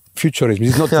retro futurism.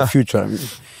 It's not the future. I mean.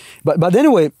 But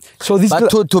anyway, so this.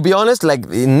 But to be honest, like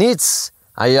it needs.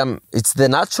 It's the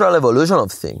natural evolution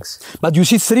of things. But you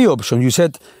see three options. You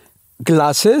said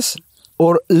glasses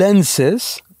or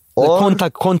lenses or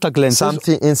contact lenses,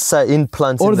 something inside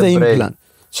implants or in the the brain. implant.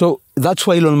 So that's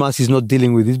why Elon Musk is not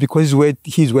dealing with this, because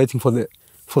he's waiting for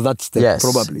that step. Yes,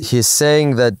 probably. he's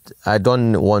saying that I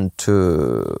don't want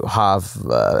to have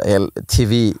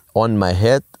TV on my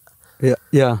head.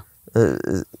 Yeah.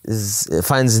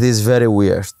 Finds this very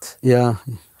weird. Yeah.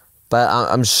 But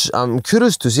I'm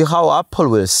curious to see how Apple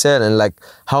will sell, and like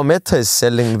how Meta is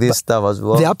selling this stuff as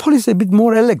well. The Apple is a bit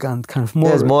more elegant, kind of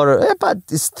more. Yes, more. But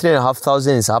it's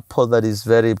 3,500. It's Apple that is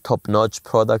very top-notch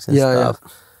products and stuff. Yeah.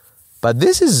 But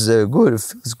this is good. It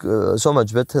feels so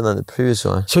much better than the previous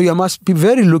one. So you must be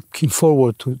very looking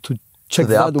forward to check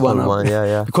the that Apple one out.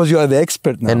 Yeah. Because you are the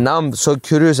expert now. And now I'm so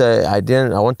curious. I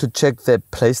want to check the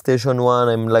PlayStation one.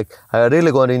 I'm like, I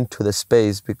really got into the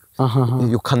space because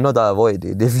you cannot avoid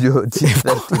it if you take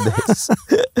 30 days.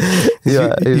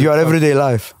 Your everyday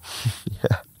life.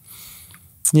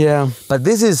 Yeah. But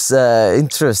this is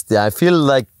interesting. I feel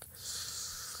like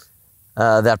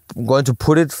they're going to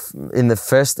put it in the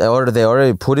first, or they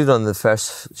already put it on the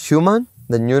first human.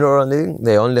 The neural link,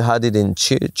 they only had it in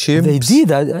chimps. They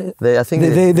did. I think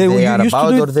they are used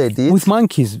about, to do or they did. With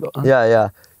monkeys. Yeah.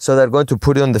 So they're going to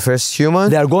put it on the first human.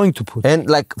 They are going to put. And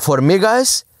like for me,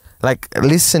 guys, like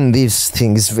listen, this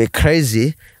thing is very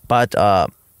crazy, but I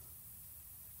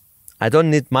don't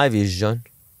need my vision.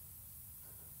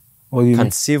 What do you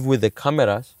conceive with the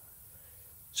cameras.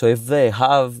 So if they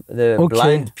have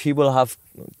blind people have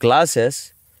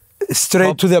glasses.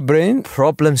 Straight to their brain?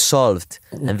 Problem solved.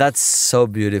 And that's so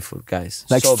beautiful, guys.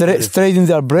 Like so straight in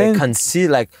their brain? They can see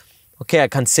like, okay, I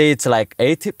can say it's like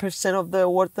 80% of the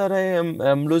word that I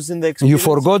am losing the experience. You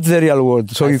forgot the real word,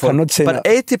 so you cannot say but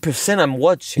 80% I'm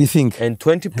watching. You think? And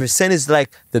 20% is like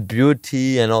the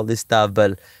beauty and all this stuff.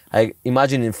 But I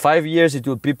imagine in 5 years it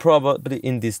will be probably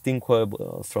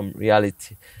indistinguishable from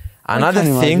reality. Another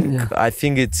thing I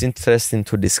think it's interesting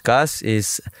to discuss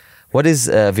is, what is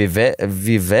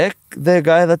Vivek, the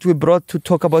guy that we brought to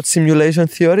talk about simulation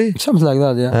theory? Something like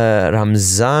that, yeah.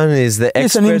 Ramzan is the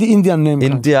expert. It's an Indian name.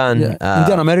 Indian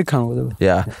American, whatever.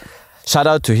 Yeah. Shout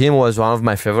out to him. Was one of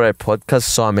my favorite podcasts.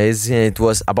 So amazing. It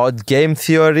was about game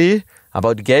theory,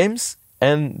 about games,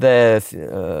 and the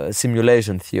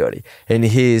simulation theory. And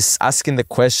he's asking the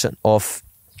question of,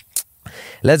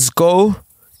 let's go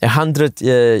 100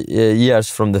 years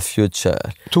from the future.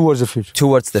 Towards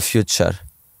the future.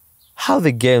 How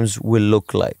the games will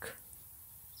look like?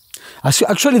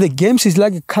 Actually, the games is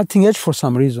like cutting edge for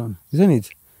some reason, isn't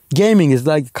it? Gaming is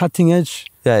like cutting edge.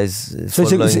 Yeah, it's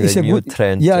following a new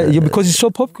trend. Yeah, because it's so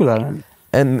popular.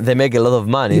 And they make a lot of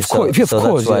money, of course,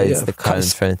 that's why it's the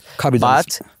current trend.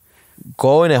 But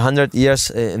going 100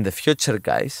 years in the future,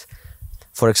 guys,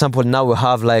 for example, now we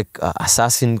have like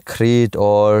Assassin's Creed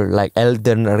or like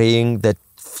Elden Ring that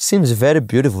seems very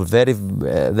beautiful, very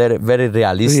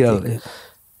realistic. Real, yeah.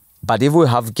 But if we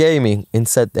have gaming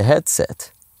inside the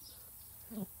headset,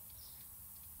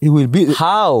 it will be.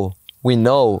 How we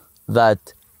know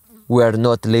that we are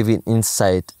not living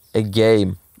inside a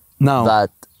game now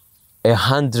that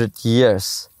 100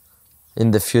 years in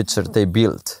the future they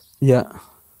built? Yeah.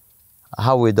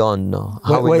 How we don't know?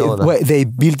 How we know that? Wait, they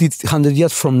built it 100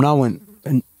 years from now and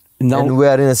now. And we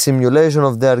are in a simulation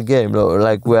of their game,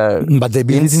 like we are. But they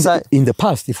built it in the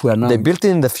past. If we are now, they built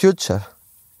it in the future.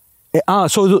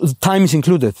 So the time is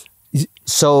included.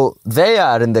 So they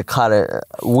are in the current.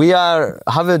 We have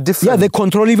a different. Yeah, they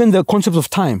control even the concept of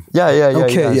time. Yeah.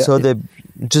 Okay, so they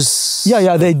just.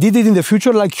 Yeah, they did it in the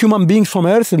future, like human beings from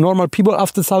Earth, normal people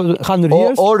after 100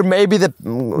 years. Or maybe the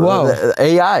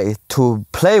AI to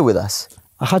play with us.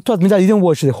 I had to admit I didn't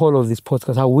watch the whole of this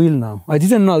podcast. I will now. I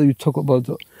didn't know you talk about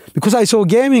because I saw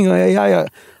gaming. I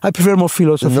prefer more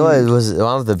philosophy. No, it was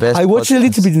one of the best. I watched podcasts. a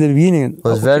little bit in the beginning. It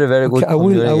was very good. I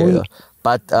will.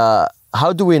 But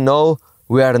how do we know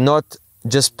we are not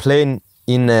just playing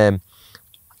in a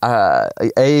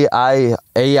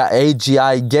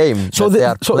AGI game? So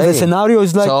the scenario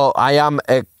is like. So I am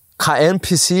a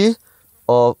NPC.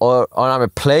 Or I'm a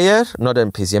player, not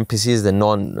NPC. NPC is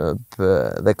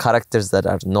the characters that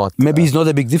are not. Maybe it's not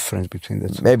a big difference between the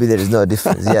two. Maybe there is no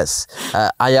difference. Yes,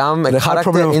 I am a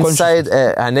character inside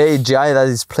an AGI that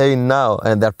is playing now,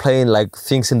 and they're playing like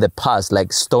things in the past,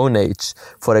 like Stone Age,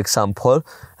 for example,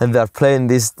 and they're playing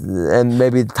this, and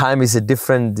maybe time is a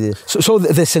different. So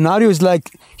the scenario is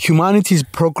like humanity is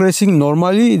progressing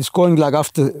normally. It's going like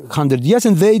after 100 years,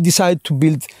 and they decide to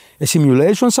build a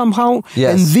simulation somehow.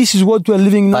 Yes. And this is what we're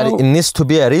living now. But it needs to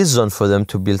be a reason for them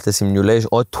to build a simulation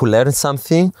or to learn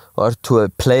something or to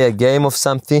play a game of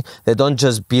something. They don't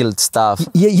just build stuff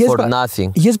for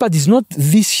nothing. Yes, but it's not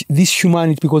this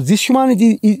humanity, because this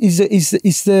humanity is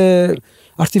the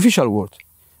artificial world.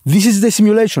 This is the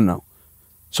simulation now.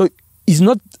 So it's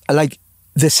not like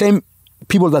the same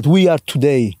people that we are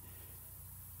today.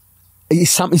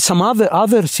 It's some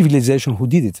other civilization who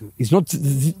did it. It's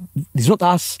not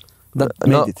us that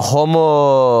made it.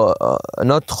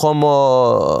 Not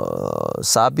Homo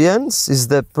sapiens is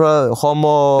the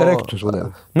Homo Erectus,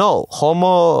 whatever. No,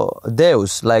 Homo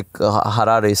Deus, like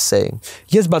Harari is saying.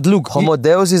 Yes, but look, Homo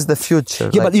Deus is the future.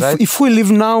 Yeah, like, but right? if we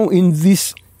live now in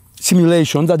this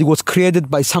simulation that it was created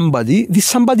by somebody, this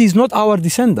somebody is not our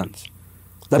descendants.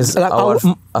 It's Like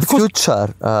a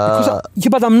future. Yeah,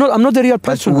 but I'm not a real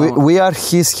person. We are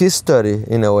his history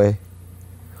in a way.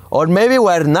 Or maybe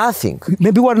we're nothing.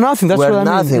 Maybe we're nothing. That's we're what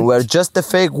I nothing. mean. We're just a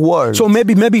fake world. So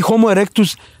maybe Homo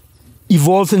erectus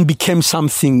evolved and became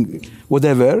something,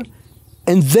 whatever,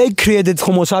 and they created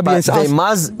Homo sapiens. But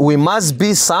we must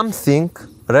be something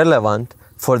relevant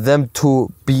for them to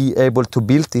be able to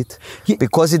build it,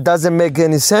 because it doesn't make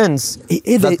any sense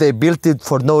that they built it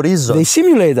for no reason. They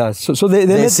simulate us. So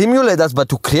they simulate us, but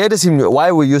to create a simulation,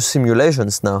 why we use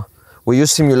simulations now? We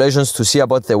use simulations to see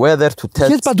about the weather, to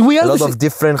test a lot of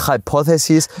different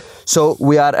hypotheses. So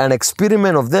we are an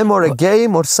experiment of them, or a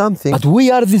game or something. But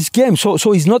we are this game. So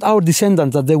it's not our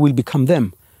descendants that they will become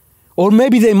them. Or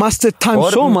maybe they mastered time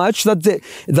so much that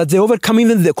they overcome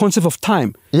even the concept of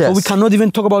time. Yes. So we cannot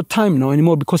even talk about time now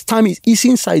anymore, because time is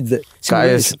inside the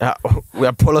simulation. Guys, we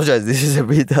apologize. This is a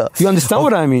bit you understand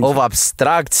what I mean? Of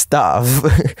abstract stuff.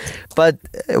 But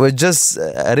we're just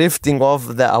riffing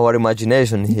off our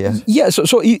imagination here. Yeah,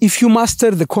 so if you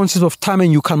master the concept of time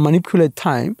and you can manipulate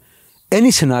time,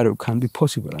 any scenario can be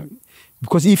possible. I mean,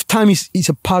 because if time is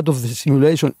a part of the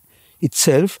simulation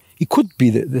itself, it could be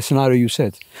the scenario you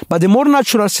said. But the more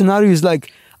natural scenario is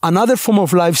like another form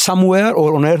of life somewhere,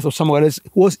 or on Earth or somewhere else,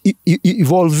 was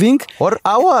evolving. Or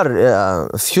our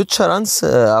future,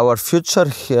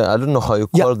 I don't know how you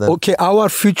call them. Okay, our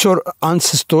future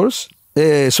ancestors,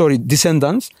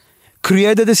 descendants,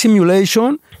 created a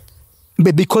simulation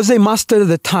because they mastered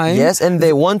the time. Yes, and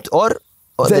they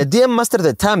they didn't master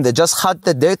the time. They just had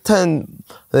the data and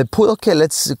they put, okay,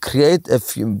 let's create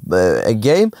a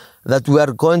game that we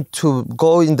are going to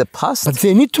go in the past. But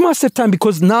they need to master time,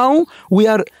 because now we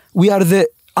are the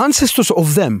ancestors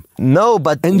of them. No,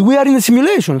 and we are in a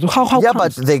simulation. So how? Yeah,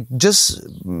 but they just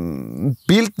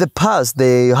built the past.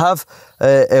 They have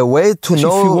a way to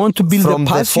know if you want to build from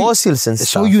the past, the fossils and stuff.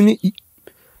 So you need.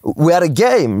 We are a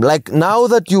game. Like now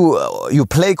that you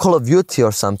play Call of Duty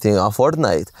or something, or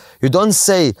Fortnite, you don't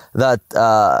say that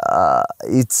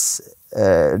it's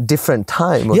a different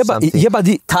time or something. But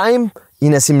time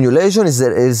in a simulation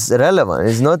is relevant.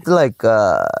 It's not like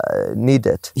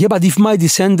needed. Yeah, but if my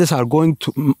descendants are going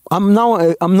to, I'm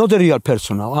not a real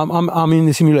person now. I'm in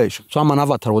a simulation, so I'm an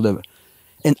avatar, whatever.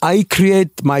 And I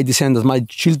create my descendants, my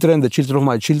children, the children of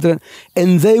my children,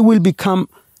 and they will become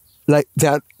like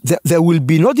they will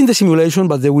be not in the simulation,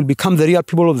 but they will become the real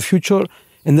people of the future,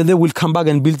 and then they will come back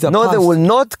and build their past. No, they will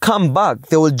not come back.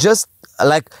 They will just,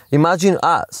 like, imagine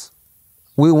us.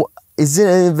 Isn't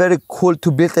it very cool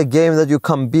to build a game that you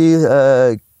can be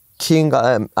King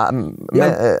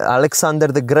Alexander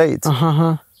the Great?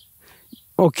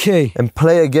 Okay. And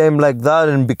play a game like that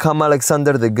and become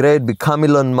Alexander the Great, become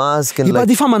Elon Musk. And but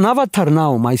if I'm an avatar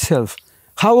now myself,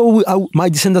 how my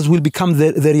descendants will become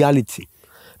the reality?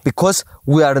 Because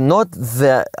we are not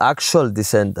the actual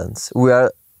descendants. We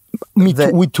are we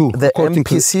too, the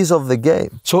NPCs of the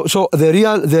game. So the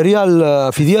real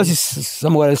Phidias is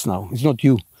somewhere else now. It's not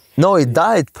you. No, it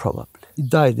died probably. It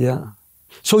died, yeah.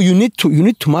 So you need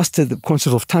to master the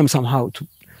concept of time somehow to.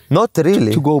 Not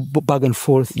really. To go back and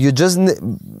forth. You just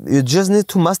need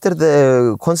to master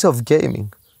the concept of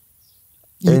gaming.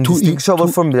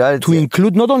 From reality. To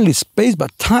include not only space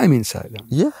but time inside them.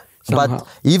 Yeah. Somehow. But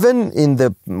even in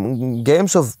the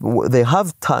games they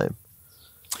have time.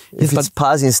 If it's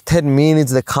passing 10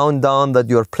 minutes, the countdown that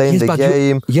you're playing the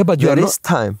game, there is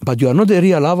time. But you are not the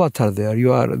real avatar there.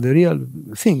 You are the real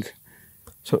thing.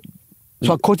 So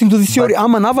according to this theory,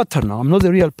 I'm an avatar now. I'm not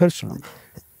the real person.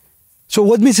 So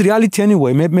what means reality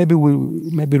anyway?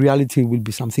 Maybe reality will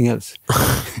be something else.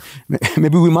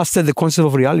 Maybe we master the concept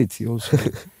of reality also.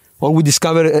 Or we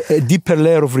discover a deeper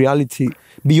layer of reality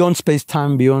beyond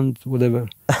space-time, beyond whatever.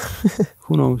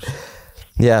 Who knows?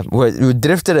 Yeah, we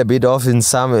drifted a bit off in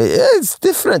some. It's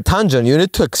different tangent. You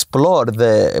need to explore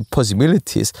the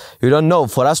possibilities. You don't know,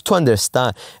 for us to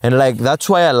understand. And that's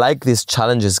why I like these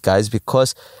challenges, guys,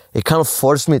 because it kind of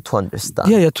forced me to understand.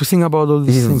 Yeah, to think about all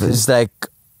these things. It's like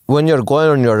when you're going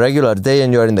on your regular day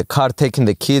and you're in the car taking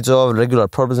the kids off, regular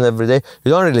problems every day,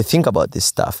 you don't really think about this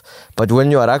stuff. But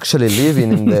when you are actually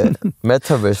living in the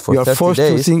metaverse for 30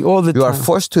 days, to think all the you time. are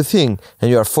forced to think,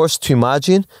 and you are forced to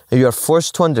imagine, and you are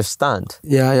forced to understand.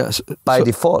 Yeah. By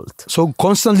default. So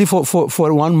constantly for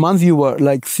 1 month you were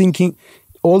like thinking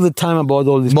all the time about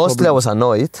all these Mostly problems. I was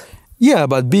annoyed. Yeah,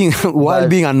 but being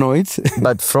annoyed.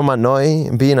 But from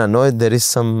being annoyed, there is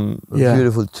some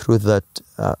beautiful truth that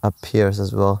appears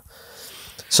as well.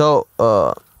 So,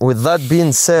 with that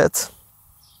being said,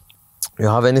 you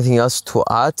have anything else to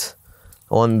add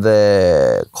on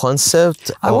the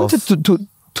concept? I wanted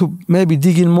to maybe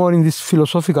dig in more in this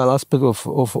philosophical aspect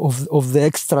of the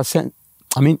extra sense.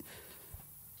 I mean,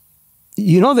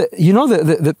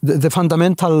 the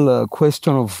fundamental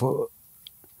question of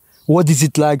what is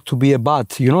it like to be a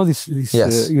bat? You know this.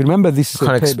 Yes. You remember this? You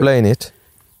can explain it.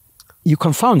 You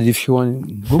can find it if you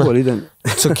want. Google it. And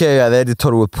it's okay. The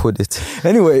editor will put it.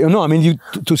 Anyway, I mean, you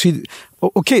to see.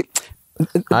 Okay.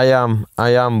 I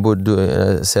am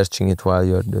doing searching it while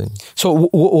you're doing. So,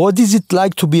 what is it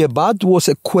like to be a bat? Was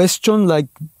a question like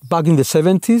back in the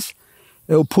 70s,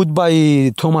 put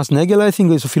by Thomas Nagel. I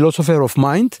think he's a philosopher of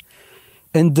mind,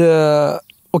 and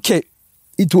okay.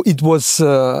 It was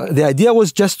the idea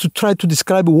was just to try to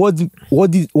describe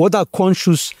what are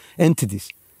conscious entities.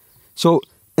 So,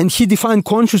 and he defined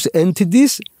conscious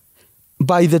entities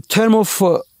by the term of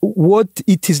what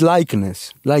it is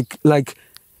likeness. Like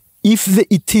if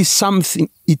it is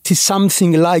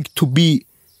something like to be,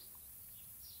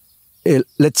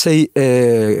 let's say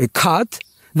a cat,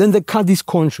 then the cat is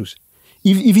conscious.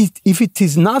 If it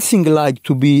is nothing like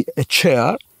to be a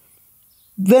chair,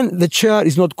 then the chair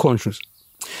is not conscious.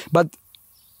 But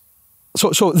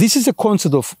so this is a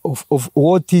concept of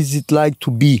what is it like to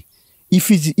be.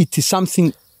 If it is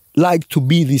something like to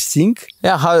be this thing,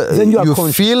 then you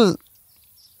feel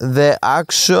the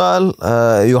actual.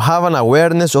 You have an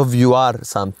awareness of you are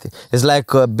something. It's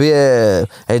like a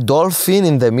dolphin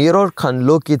in the mirror can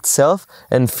look itself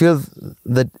and feel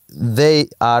that they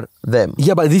are them.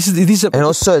 Yeah, but this is and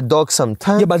also a dog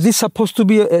sometimes. Yeah, but this is supposed to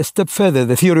be a step further.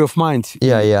 The theory of mind.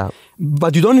 Yeah.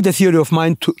 But you don't need the theory of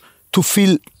mind to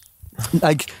feel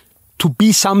like to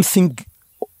be something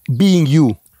being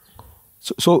you.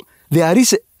 So there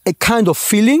is a kind of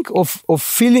feeling of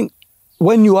feeling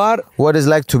when you are. What is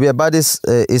like to be a bat is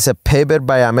a paper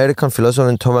by American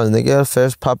philosopher Thomas Nagel,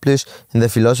 first published in the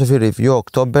Philosophy Review,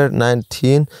 October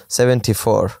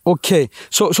 1974. Okay,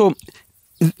 so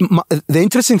the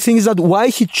interesting thing is that why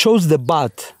he chose the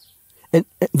bat. And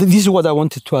this is what I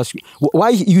wanted to ask you.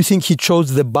 Why you think he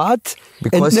chose the bat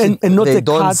because and not they the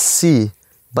don't cat? see,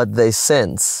 but they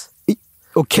sense.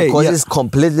 Okay, because it's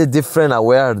completely different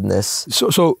awareness.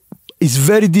 So it's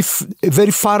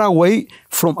very far away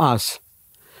from us.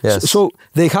 Yes. So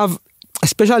they have,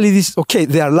 especially this. Okay,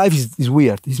 their life is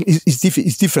weird.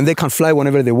 It's different. They can fly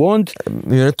whenever they want.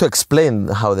 You need to explain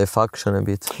how they function a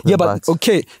bit. Yeah, but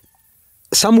okay,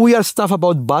 some weird stuff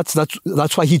about bats.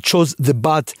 That's why he chose the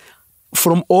bat.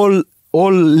 From all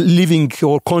living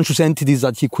or conscious entities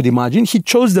that he could imagine, he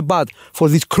chose the bat for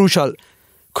this crucial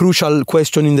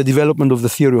question in the development of the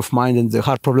theory of mind and the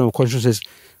hard problem of consciousness.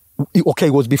 Okay,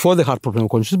 it was before the hard problem of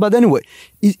consciousness, but anyway,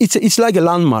 it's like a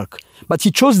landmark. But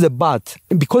he chose the bat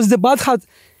because the bat had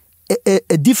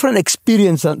a different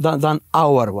experience than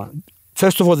our one.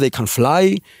 First of all, they can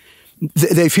fly.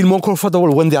 They feel more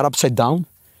comfortable when they are upside down.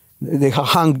 They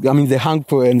hang and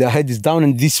their head is down,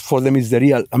 and this for them is the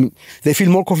real. They feel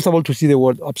more comfortable to see the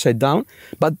world upside down.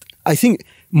 But I think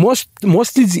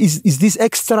mostly is this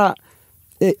extra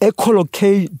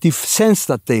echolocative sense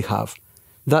that they have,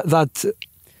 that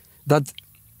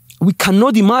we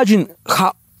cannot imagine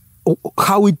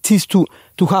how it is to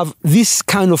have this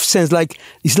kind of sense. Like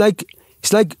it's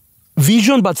like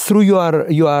vision, but through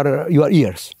your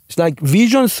ears. It's like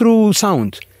vision through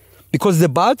sound. Because the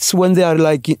bats, when they are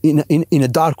like in a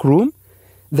dark room,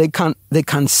 they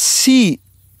can see,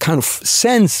 kind of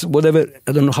sense, whatever,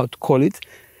 I don't know how to call it,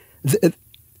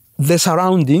 the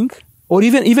surrounding, or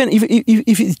even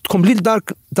if it's complete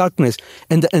darkness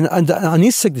and an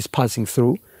insect is passing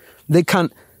through, they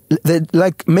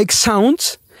like make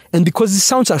sounds, and because the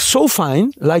sounds are so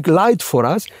fine, like light for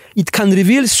us, it can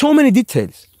reveal so many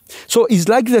details. So it's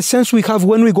like the sense we have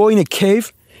when we go in a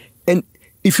cave, and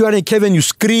if you are in a cave and you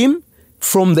scream,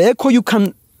 from the echo you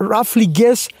can roughly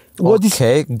guess what is...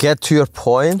 Okay, get to your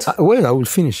point. Well, I will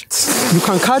finish. You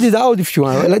can cut it out if you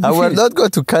want. We're not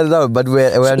going to cut it out, but we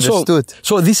understood.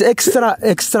 So this extra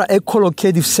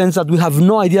echolocative sense that we have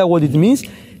no idea what it means,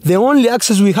 the only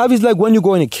access we have is like when you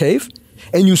go in a cave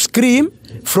and you scream,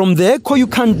 from the echo you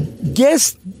can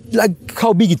guess like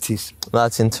how big it is.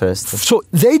 That's interesting. So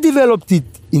they developed it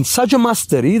in such a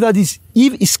mastery that is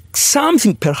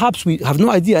something perhaps we have no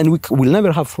idea, and we will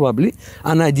never have probably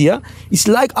an idea. It's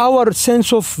like our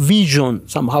sense of vision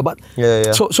somehow. But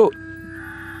so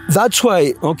that's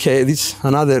why. Okay, this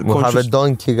another. We'll have a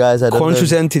donkey, guys.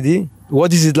 Conscious entity.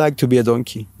 What is it like to be a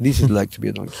donkey? This is like to be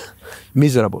a donkey.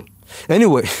 Miserable.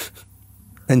 Anyway,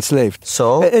 enslaved.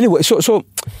 So anyway, so.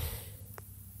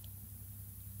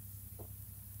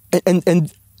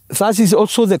 And that is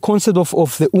also the concept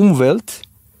of the Umwelt.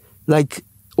 Like,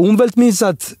 Umwelt means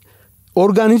that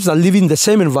organisms that live in the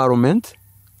same environment,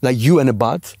 like you and a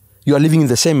bat, you are living in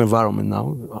the same environment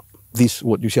now, this,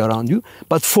 what you see around you.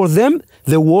 But for them,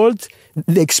 the world,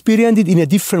 they experience it in a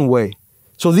different way.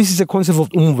 So this is a concept of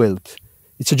Umwelt.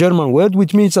 It's a German word,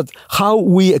 which means that how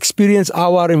we experience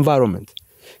our environment.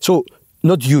 So,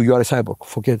 not you are a cyborg,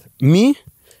 forget it. Me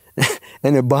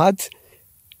and a bat,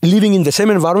 living in the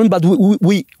same environment, but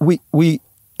we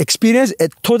experience a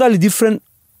totally different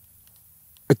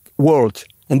world.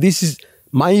 And this is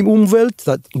my Umwelt,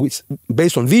 that is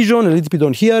based on vision, a little bit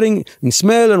on hearing, in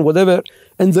smell and whatever,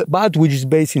 and the bat, which is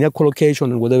based in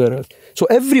echolocation and whatever else. So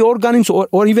every organism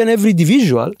or even every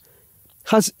individual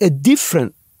has a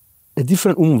different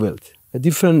Umwelt, a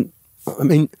different,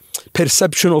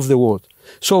 perception of the world.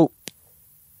 So,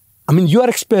 your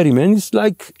experiment is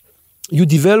like you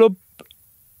develop.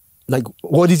 Like,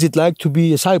 what is it like to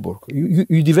be a cyborg?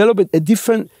 You develop a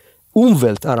different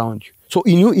Umwelt around you. So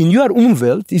in your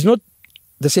Umwelt, it's not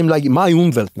the same like my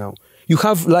Umwelt now. You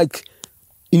have like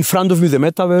in front of you the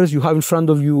metaverse, you have in front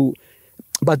of you,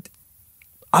 but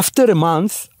after a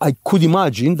month, I could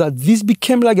imagine that this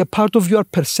became like a part of your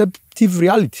perceptive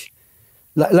reality.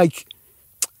 Like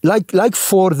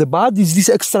for the body, is this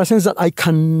extra sense that I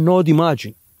cannot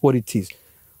imagine what it is.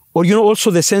 Or,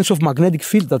 also the sense of magnetic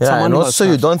field that someone and also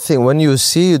has. you don't think, when you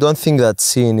see, you don't think that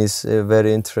seeing is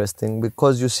very interesting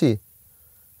because you see.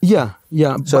 Yeah.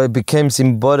 So it becomes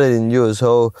embodied in you.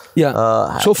 So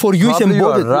so for you, it's embodied. You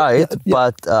are right,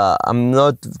 but I'm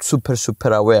not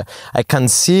super aware. I can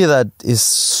see that it's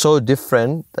so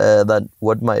different than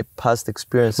what my past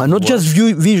experience. But not just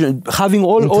vision, having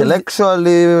all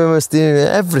intellectually,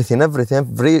 everything,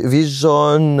 every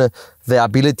vision. The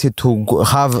ability to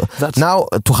have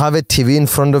a TV in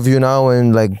front of you now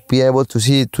and like be able to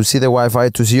see the Wi-Fi,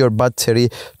 to see your battery,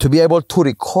 to be able to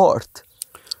record.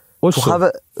 Also, to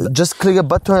have just click a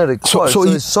button and record. So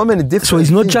there's so many different. So it's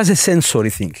not just a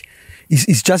sensory thing.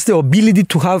 It's just the ability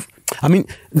to have.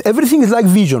 Everything is like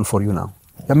vision for you now.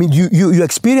 You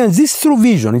experience this through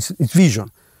vision. It's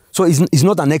vision. So it's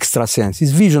not an extra sense.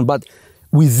 It's vision. But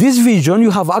with this vision,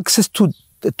 you have access to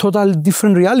a totally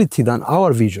different reality than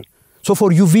our vision. So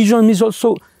for you, vision is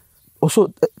also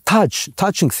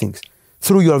touching things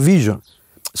through your vision.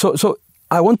 So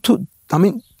I want to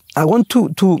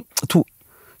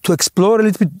explore a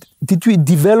little bit. Did we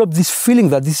develop this feeling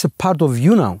that this is a part of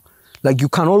you now? Like you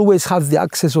can always have the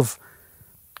access of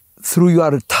through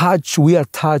your touch,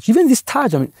 weird touch, even this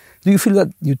touch. Do you feel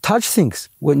that you touch things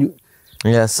when you?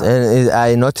 Yes, and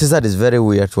I notice that it's very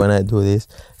weird when I do this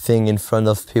thing in front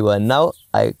of people. And now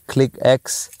I click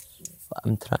X.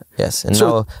 I'm trying. Yes, and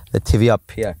now the TV up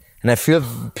here, and I feel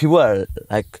people are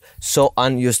like so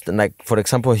unused. And like for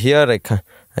example, here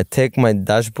I take my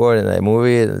dashboard and I move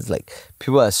it. It's like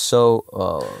people are so.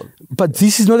 But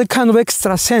this is not a kind of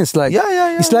extra sense. Like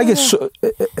it's like a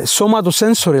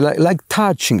somatosensory, like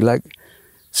touching, like.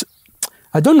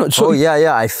 I don't know. So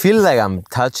I feel like I'm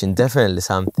touching definitely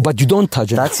something. But you don't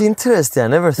touch it. That's interesting. I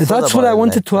never thought about it. That's what I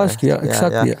wanted to ask you. Yeah,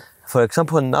 exactly. Yeah. For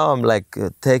example, now I'm like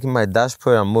taking my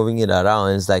dashboard, I'm moving it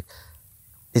around. It's like,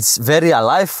 it's very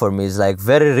alive for me. It's like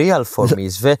very real for me.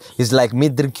 It's like me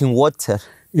drinking water.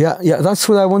 Yeah. That's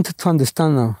what I wanted to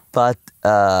understand now. But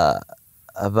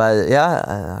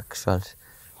actually.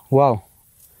 Wow.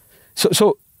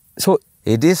 So.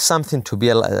 It is something to be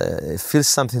it feels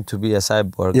something to be a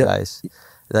cyborg, guys,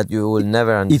 that you will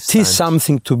never understand. It is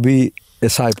something to be a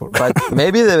cyborg. But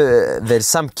maybe there's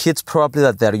some kids probably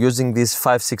that they're using these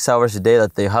 5-6 hours a day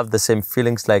that they have the same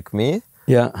feelings like me.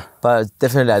 Yeah. But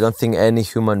definitely I don't think any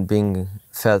human being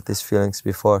felt these feelings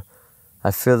before. I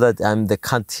feel that I'm the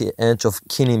cutting edge of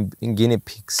guinea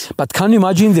pigs. But can you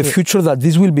imagine in the future that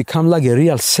this will become like a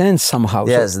real sense somehow?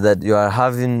 Yes, that you are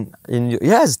having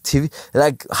TV.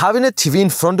 Like having a TV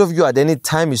in front of you at any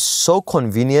time is so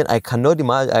convenient. I cannot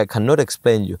imagine. I cannot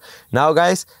explain you. Now,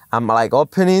 guys, I'm like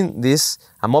opening this.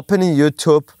 I'm opening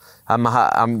YouTube.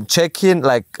 I'm checking.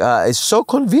 Like it's so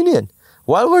convenient.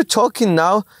 While we're talking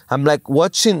now, I'm like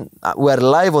watching. We're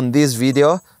live on this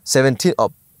video. 17.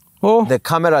 Oh, the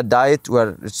camera died.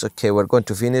 It's okay. We're going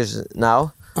to finish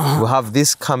now. We have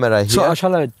this camera here. So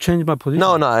shall I change my position?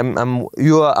 No, I'm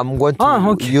going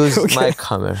to use my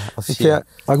camera of here.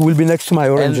 I will be next to my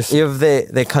And oranges. if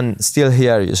they can still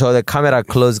hear you. So the camera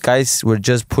closed, guys. We're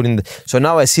just putting so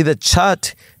now I see the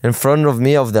chat in front of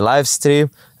me of the live stream.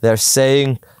 They're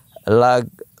saying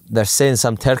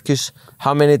some Turkish.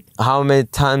 How many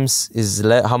times is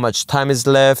how much time is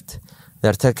left?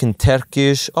 They're talking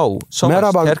Turkish. Oh, so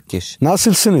much Turkish.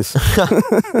 Nasılsınız?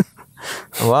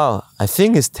 Wow, I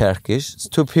think it's Turkish.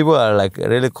 Two people are like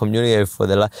really communicating for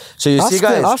the life. So you see,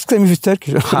 guys, ask them if it's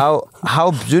Turkish.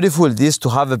 how beautiful it is to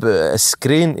have a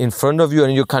screen in front of you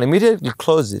and you can immediately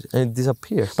close it and it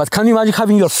disappears. But can you imagine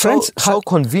having your friends? So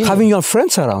convenient. Having your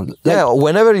friends around. Yeah,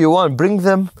 whenever you want, bring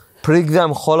them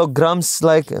holograms,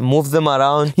 like move them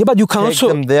around. Yeah, but you can also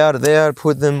them there,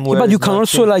 put them where. Yeah, but you can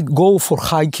also like go for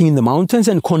hiking in the mountains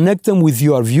and connect them with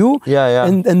your view. Yeah.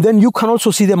 And then you can also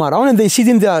see them around, and they sit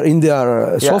in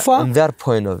their sofa. In their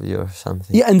point of view or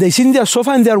something. Yeah, and they sit in their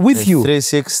sofa and they are with you.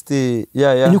 360.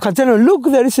 Yeah. And you can tell them, look,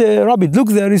 there is a rabbit. Look,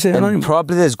 there is a. And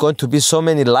probably there's going to be so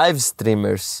many live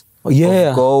streamers.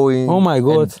 Yeah. Going. Oh my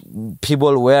God.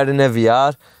 People wearing a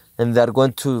VR. And they're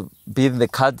going to be in the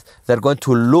cut. They're going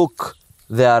to look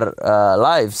their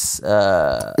lives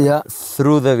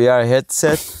through the VR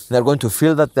headset. They're going to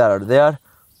feel that they are there.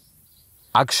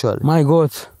 Actually, my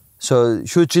God! So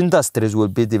huge industries will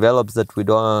be developed that we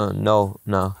don't know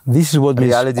now. This is what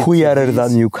means queerer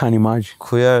than you can imagine.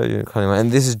 Queer, you can imagine.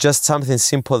 And this is just something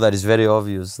simple that is very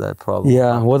obvious. That probably.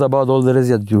 Yeah. What about all the rest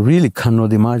that you really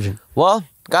cannot imagine? Well,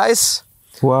 guys.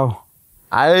 Wow.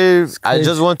 I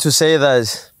just want to say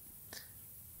that.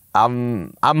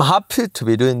 I'm happy to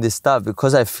be doing this stuff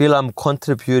because I feel I'm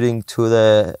contributing to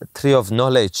the tree of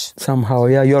knowledge. Somehow,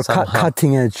 yeah, you're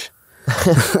cutting edge.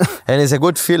 And it's a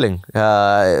good feeling.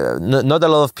 Not a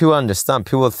lot of people understand.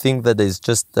 People think that it's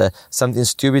just something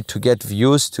stupid to get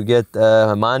views, to get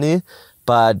money.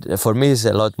 But for me, it's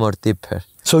a lot more deeper.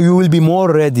 So you will be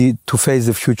more ready to face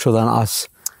the future than us?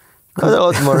 Not a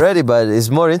lot more ready, but it's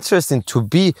more interesting to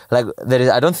be. Like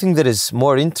I don't think there is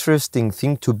more interesting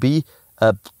thing to be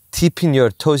tipping your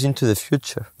toes into the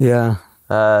future. Yeah.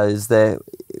 Is the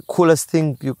coolest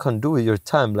thing you can do with your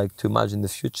time, like to imagine the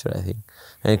future, I think.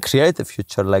 And create the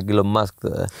future, like Elon Musk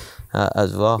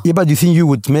as well. Yeah, but do you think you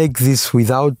would make this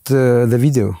without the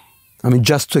video? I mean,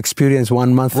 just to experience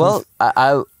 1 month? Well,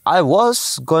 I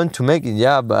was going to make it,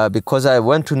 yeah, but because I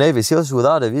went to Navy SEALs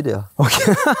without a video.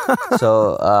 Okay.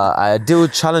 So I deal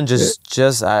with challenges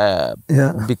just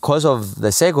because of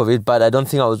the sake of it, but I don't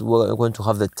think I was going to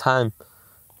have the time.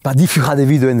 But if you had a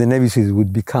video in the Navy SEALs, it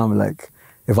would become like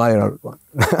a viral one.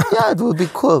 Yeah, it would be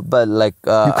cool, but like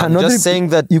I'm just saying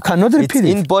that you cannot repeat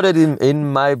it's embodied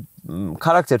in my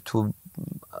character to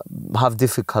have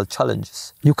difficult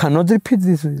challenges. You cannot repeat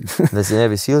this. The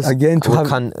Navy SEALs. Again,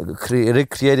 can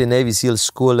recreate a Navy SEAL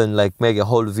school and like make a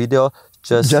whole video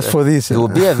just for this. It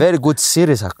would be a very good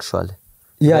series, actually.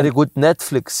 Yeah. Very good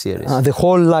Netflix series. The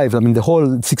whole life, I mean, the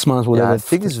whole 6 months, whatever. Yeah, I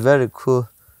think it's very cool.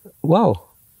 Wow.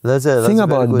 That's Think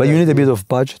about it, but you need a bit of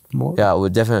budget more. Yeah, we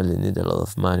definitely need a lot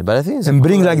of money, but I think it's and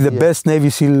bring like the best Navy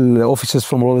SEAL officers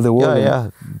from all over the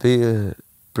world.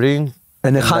 Bring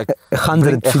and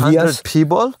 100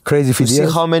 people. Crazy to see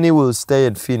how many will stay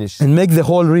and finish. And make the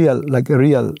whole real, like a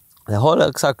real. The whole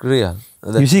exact real.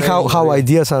 You see how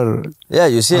ideas are. Yeah,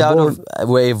 you see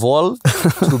we evolved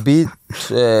to be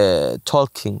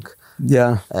talking.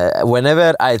 Yeah.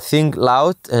 Whenever I think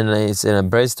loud and it's in a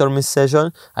brainstorming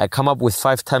session, I come up with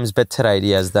 5 times better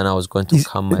ideas than I was going to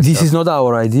come myself. This is not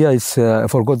our idea. It's I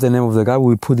forgot the name of the guy.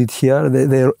 We put it here.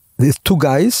 These 2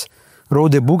 guys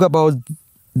wrote a book about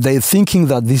their thinking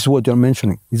that this is what you're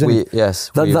mentioning, isn't it? Yes.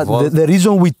 The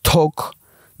reason we talk,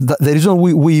 the reason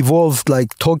we evolved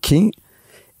like talking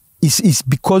is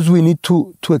because we need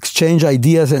to exchange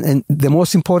ideas. And the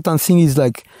most important thing is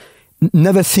like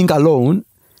never think alone.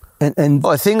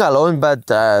 Think alone, but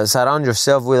surround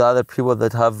yourself with other people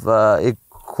that have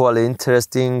equally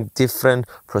interesting, different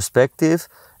perspective,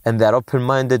 and they're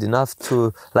open-minded enough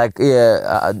to, like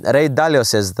Ray Dalio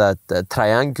says that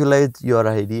triangulate your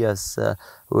ideas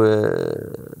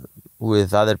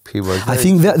with other people. I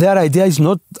think their idea is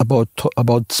not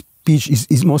about speech,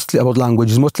 is mostly about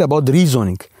language, it's mostly about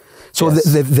reasoning. So yes.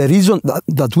 the reason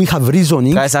that we have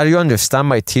reasoning... Guys, are you understand?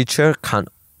 My teacher can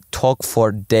talk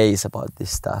for days about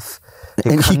this stuff.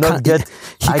 He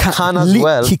can as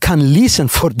well. He can listen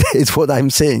for days, what I'm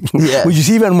saying, which is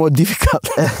even more difficult.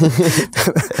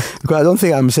 Because I don't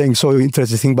think I'm saying so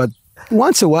interesting thing, but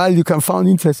once a while you can find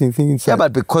interesting things inside. Yeah,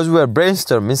 but because we are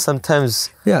brainstorming,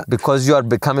 sometimes because you are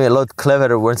becoming a lot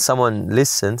cleverer when someone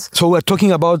listens. So we're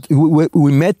talking about,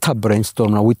 we meta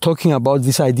brainstorm now. We're talking about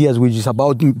these ideas, which is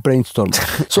about brainstorm.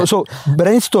 so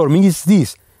brainstorming is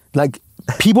this, like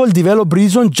people develop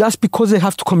reason just because they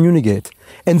have to communicate.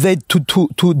 And they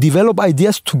to develop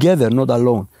ideas together, not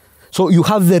alone. So you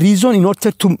have the reason in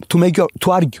order to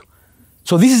argue.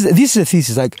 So this is a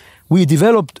thesis, like we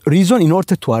developed reason in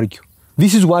order to argue.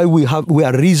 This is why we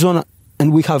are reason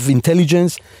and we have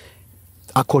intelligence,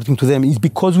 according to them. It's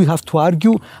because we have to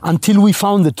argue until we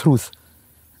found the truth.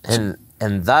 And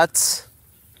that's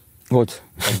what?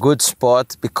 A good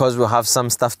spot, because we have some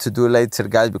stuff to do later,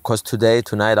 guys, because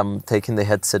tonight, I'm taking the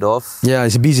headset off. Yeah,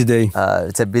 it's a busy day.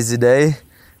 It's a busy day.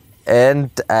 And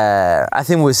I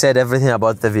think we said everything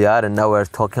about the VR, and now we're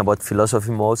talking about philosophy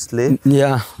mostly.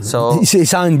 Yeah. So it's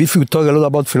sounding if we talk a lot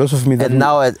about philosophy. And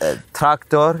now a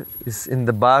tractor is in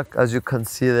the back, as you can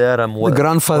see there. I'm the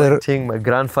grandfather. My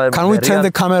grandfather. Can we turn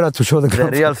the camera to show the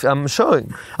grandfather? I'm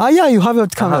showing. Ah, yeah, you have a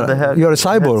camera. You're a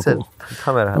cyborg.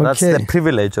 Camera. Okay. That's the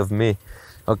privilege of me.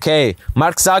 Okay,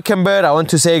 Mark Zuckerberg, I want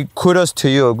to say kudos to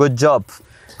you. Good job.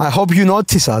 I hope you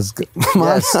notice us.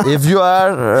 Yes, if you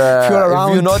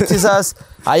notice us,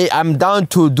 I'm down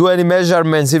to do any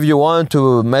measurements if you want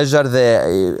to measure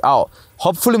the.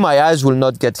 Hopefully my eyes will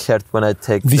not get hurt when I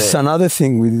take. This is another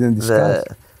thing we didn't discuss.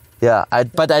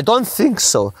 But I don't think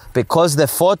so, because the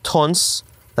photons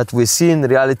that we see in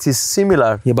reality is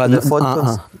similar. Yeah, but to the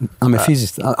photons. I'm a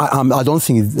physicist. I don't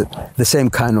think it's the same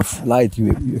kind of light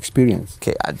you experience.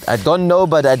 Okay, I don't know,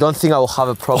 but I don't think I will have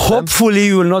a problem. Hopefully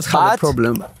you will not have a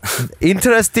problem.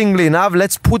 Interestingly enough,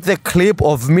 let's put the clip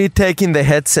of me taking the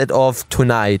headset off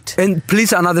tonight. And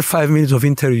please, another 5 minutes of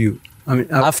interview. I mean,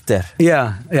 after.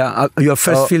 Yeah, your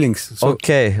first feelings. So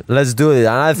okay, let's do it.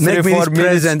 Another 3-4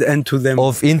 minutes and to them.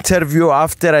 of interview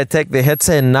after I take the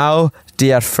headset. And now,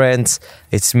 dear friends,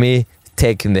 it's me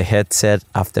taking the headset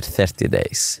after 30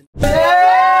 days. 10, 9,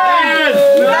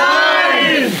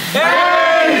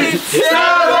 8,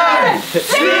 7,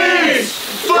 6,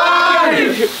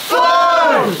 5,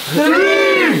 4,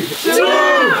 3,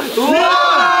 2,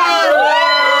 1.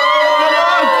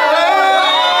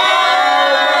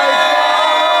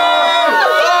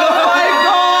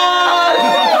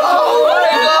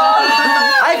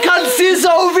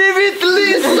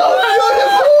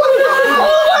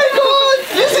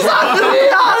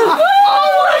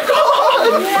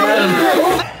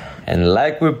 And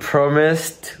like we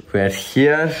promised, we're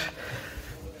here.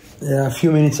 Yeah, a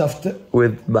few minutes after.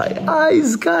 With my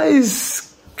eyes,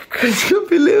 guys. Can you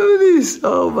believe this?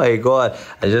 Oh my God.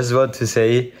 I just want to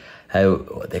say,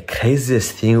 the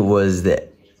craziest thing was the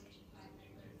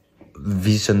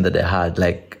vision that I had.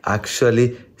 Like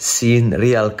actually seeing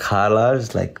real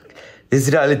colors. Like this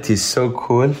reality is so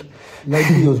cool. Like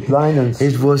it was blind and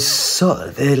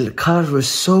the colors were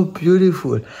so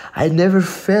beautiful. I never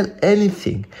felt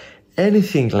anything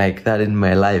like that in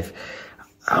my life.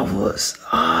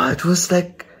 It was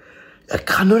like, I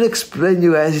cannot explain,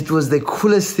 you guys. It was the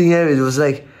coolest thing ever. It was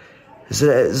like,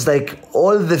 it's like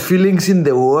all the feelings in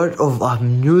the world of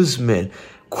amusement.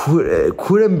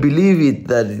 Couldn't believe it,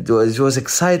 that it was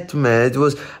excitement. It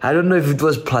was, I don't know if it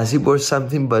was placebo or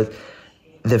something, but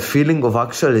the feeling of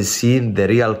actually seeing the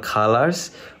real colors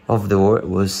of the world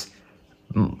was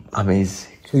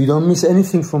amazing. So you don't miss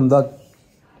anything from that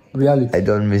reality? I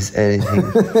don't miss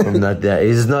anything from that there.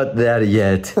 It's not there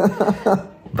yet.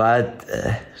 But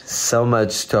so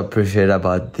much to appreciate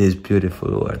about this beautiful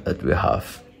world that we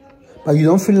have. But you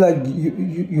don't feel like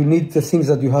you need the things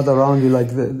that you had around you, like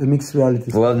the mixed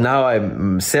realities? Well, now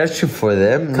I'm searching for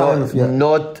them,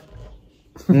 not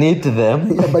need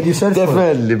them. Yeah, but you search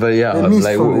definitely, but yeah, I'm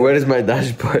like, where is my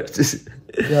dashboard?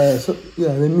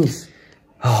 They miss.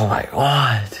 Oh my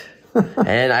God.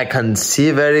 And I can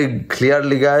see very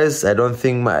clearly, guys. I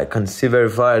can see very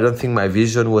far. I don't think my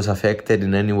vision was affected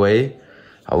in any way.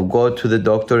 I'll go to the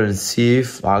doctor and see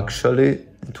if actually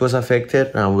it was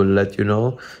affected, and I will let you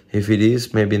know if it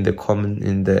is, maybe in the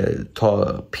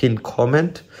pinned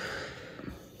comment.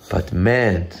 But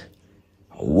man,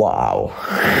 wow.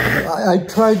 I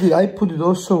tried it. I put it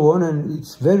also on, and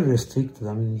it's very restricted.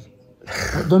 I mean,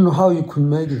 I don't know how you could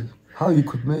make it.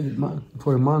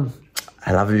 For a month.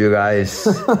 I love you guys.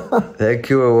 Thank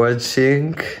you for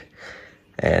watching.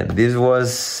 And this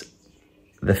was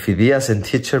the Phidias and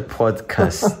Teacher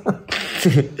podcast.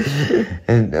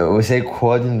 And we say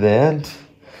quote in the end.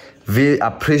 We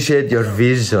appreciate your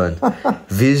vision.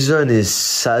 Vision is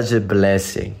such a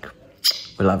blessing.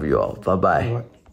 We love you all. Bye-bye.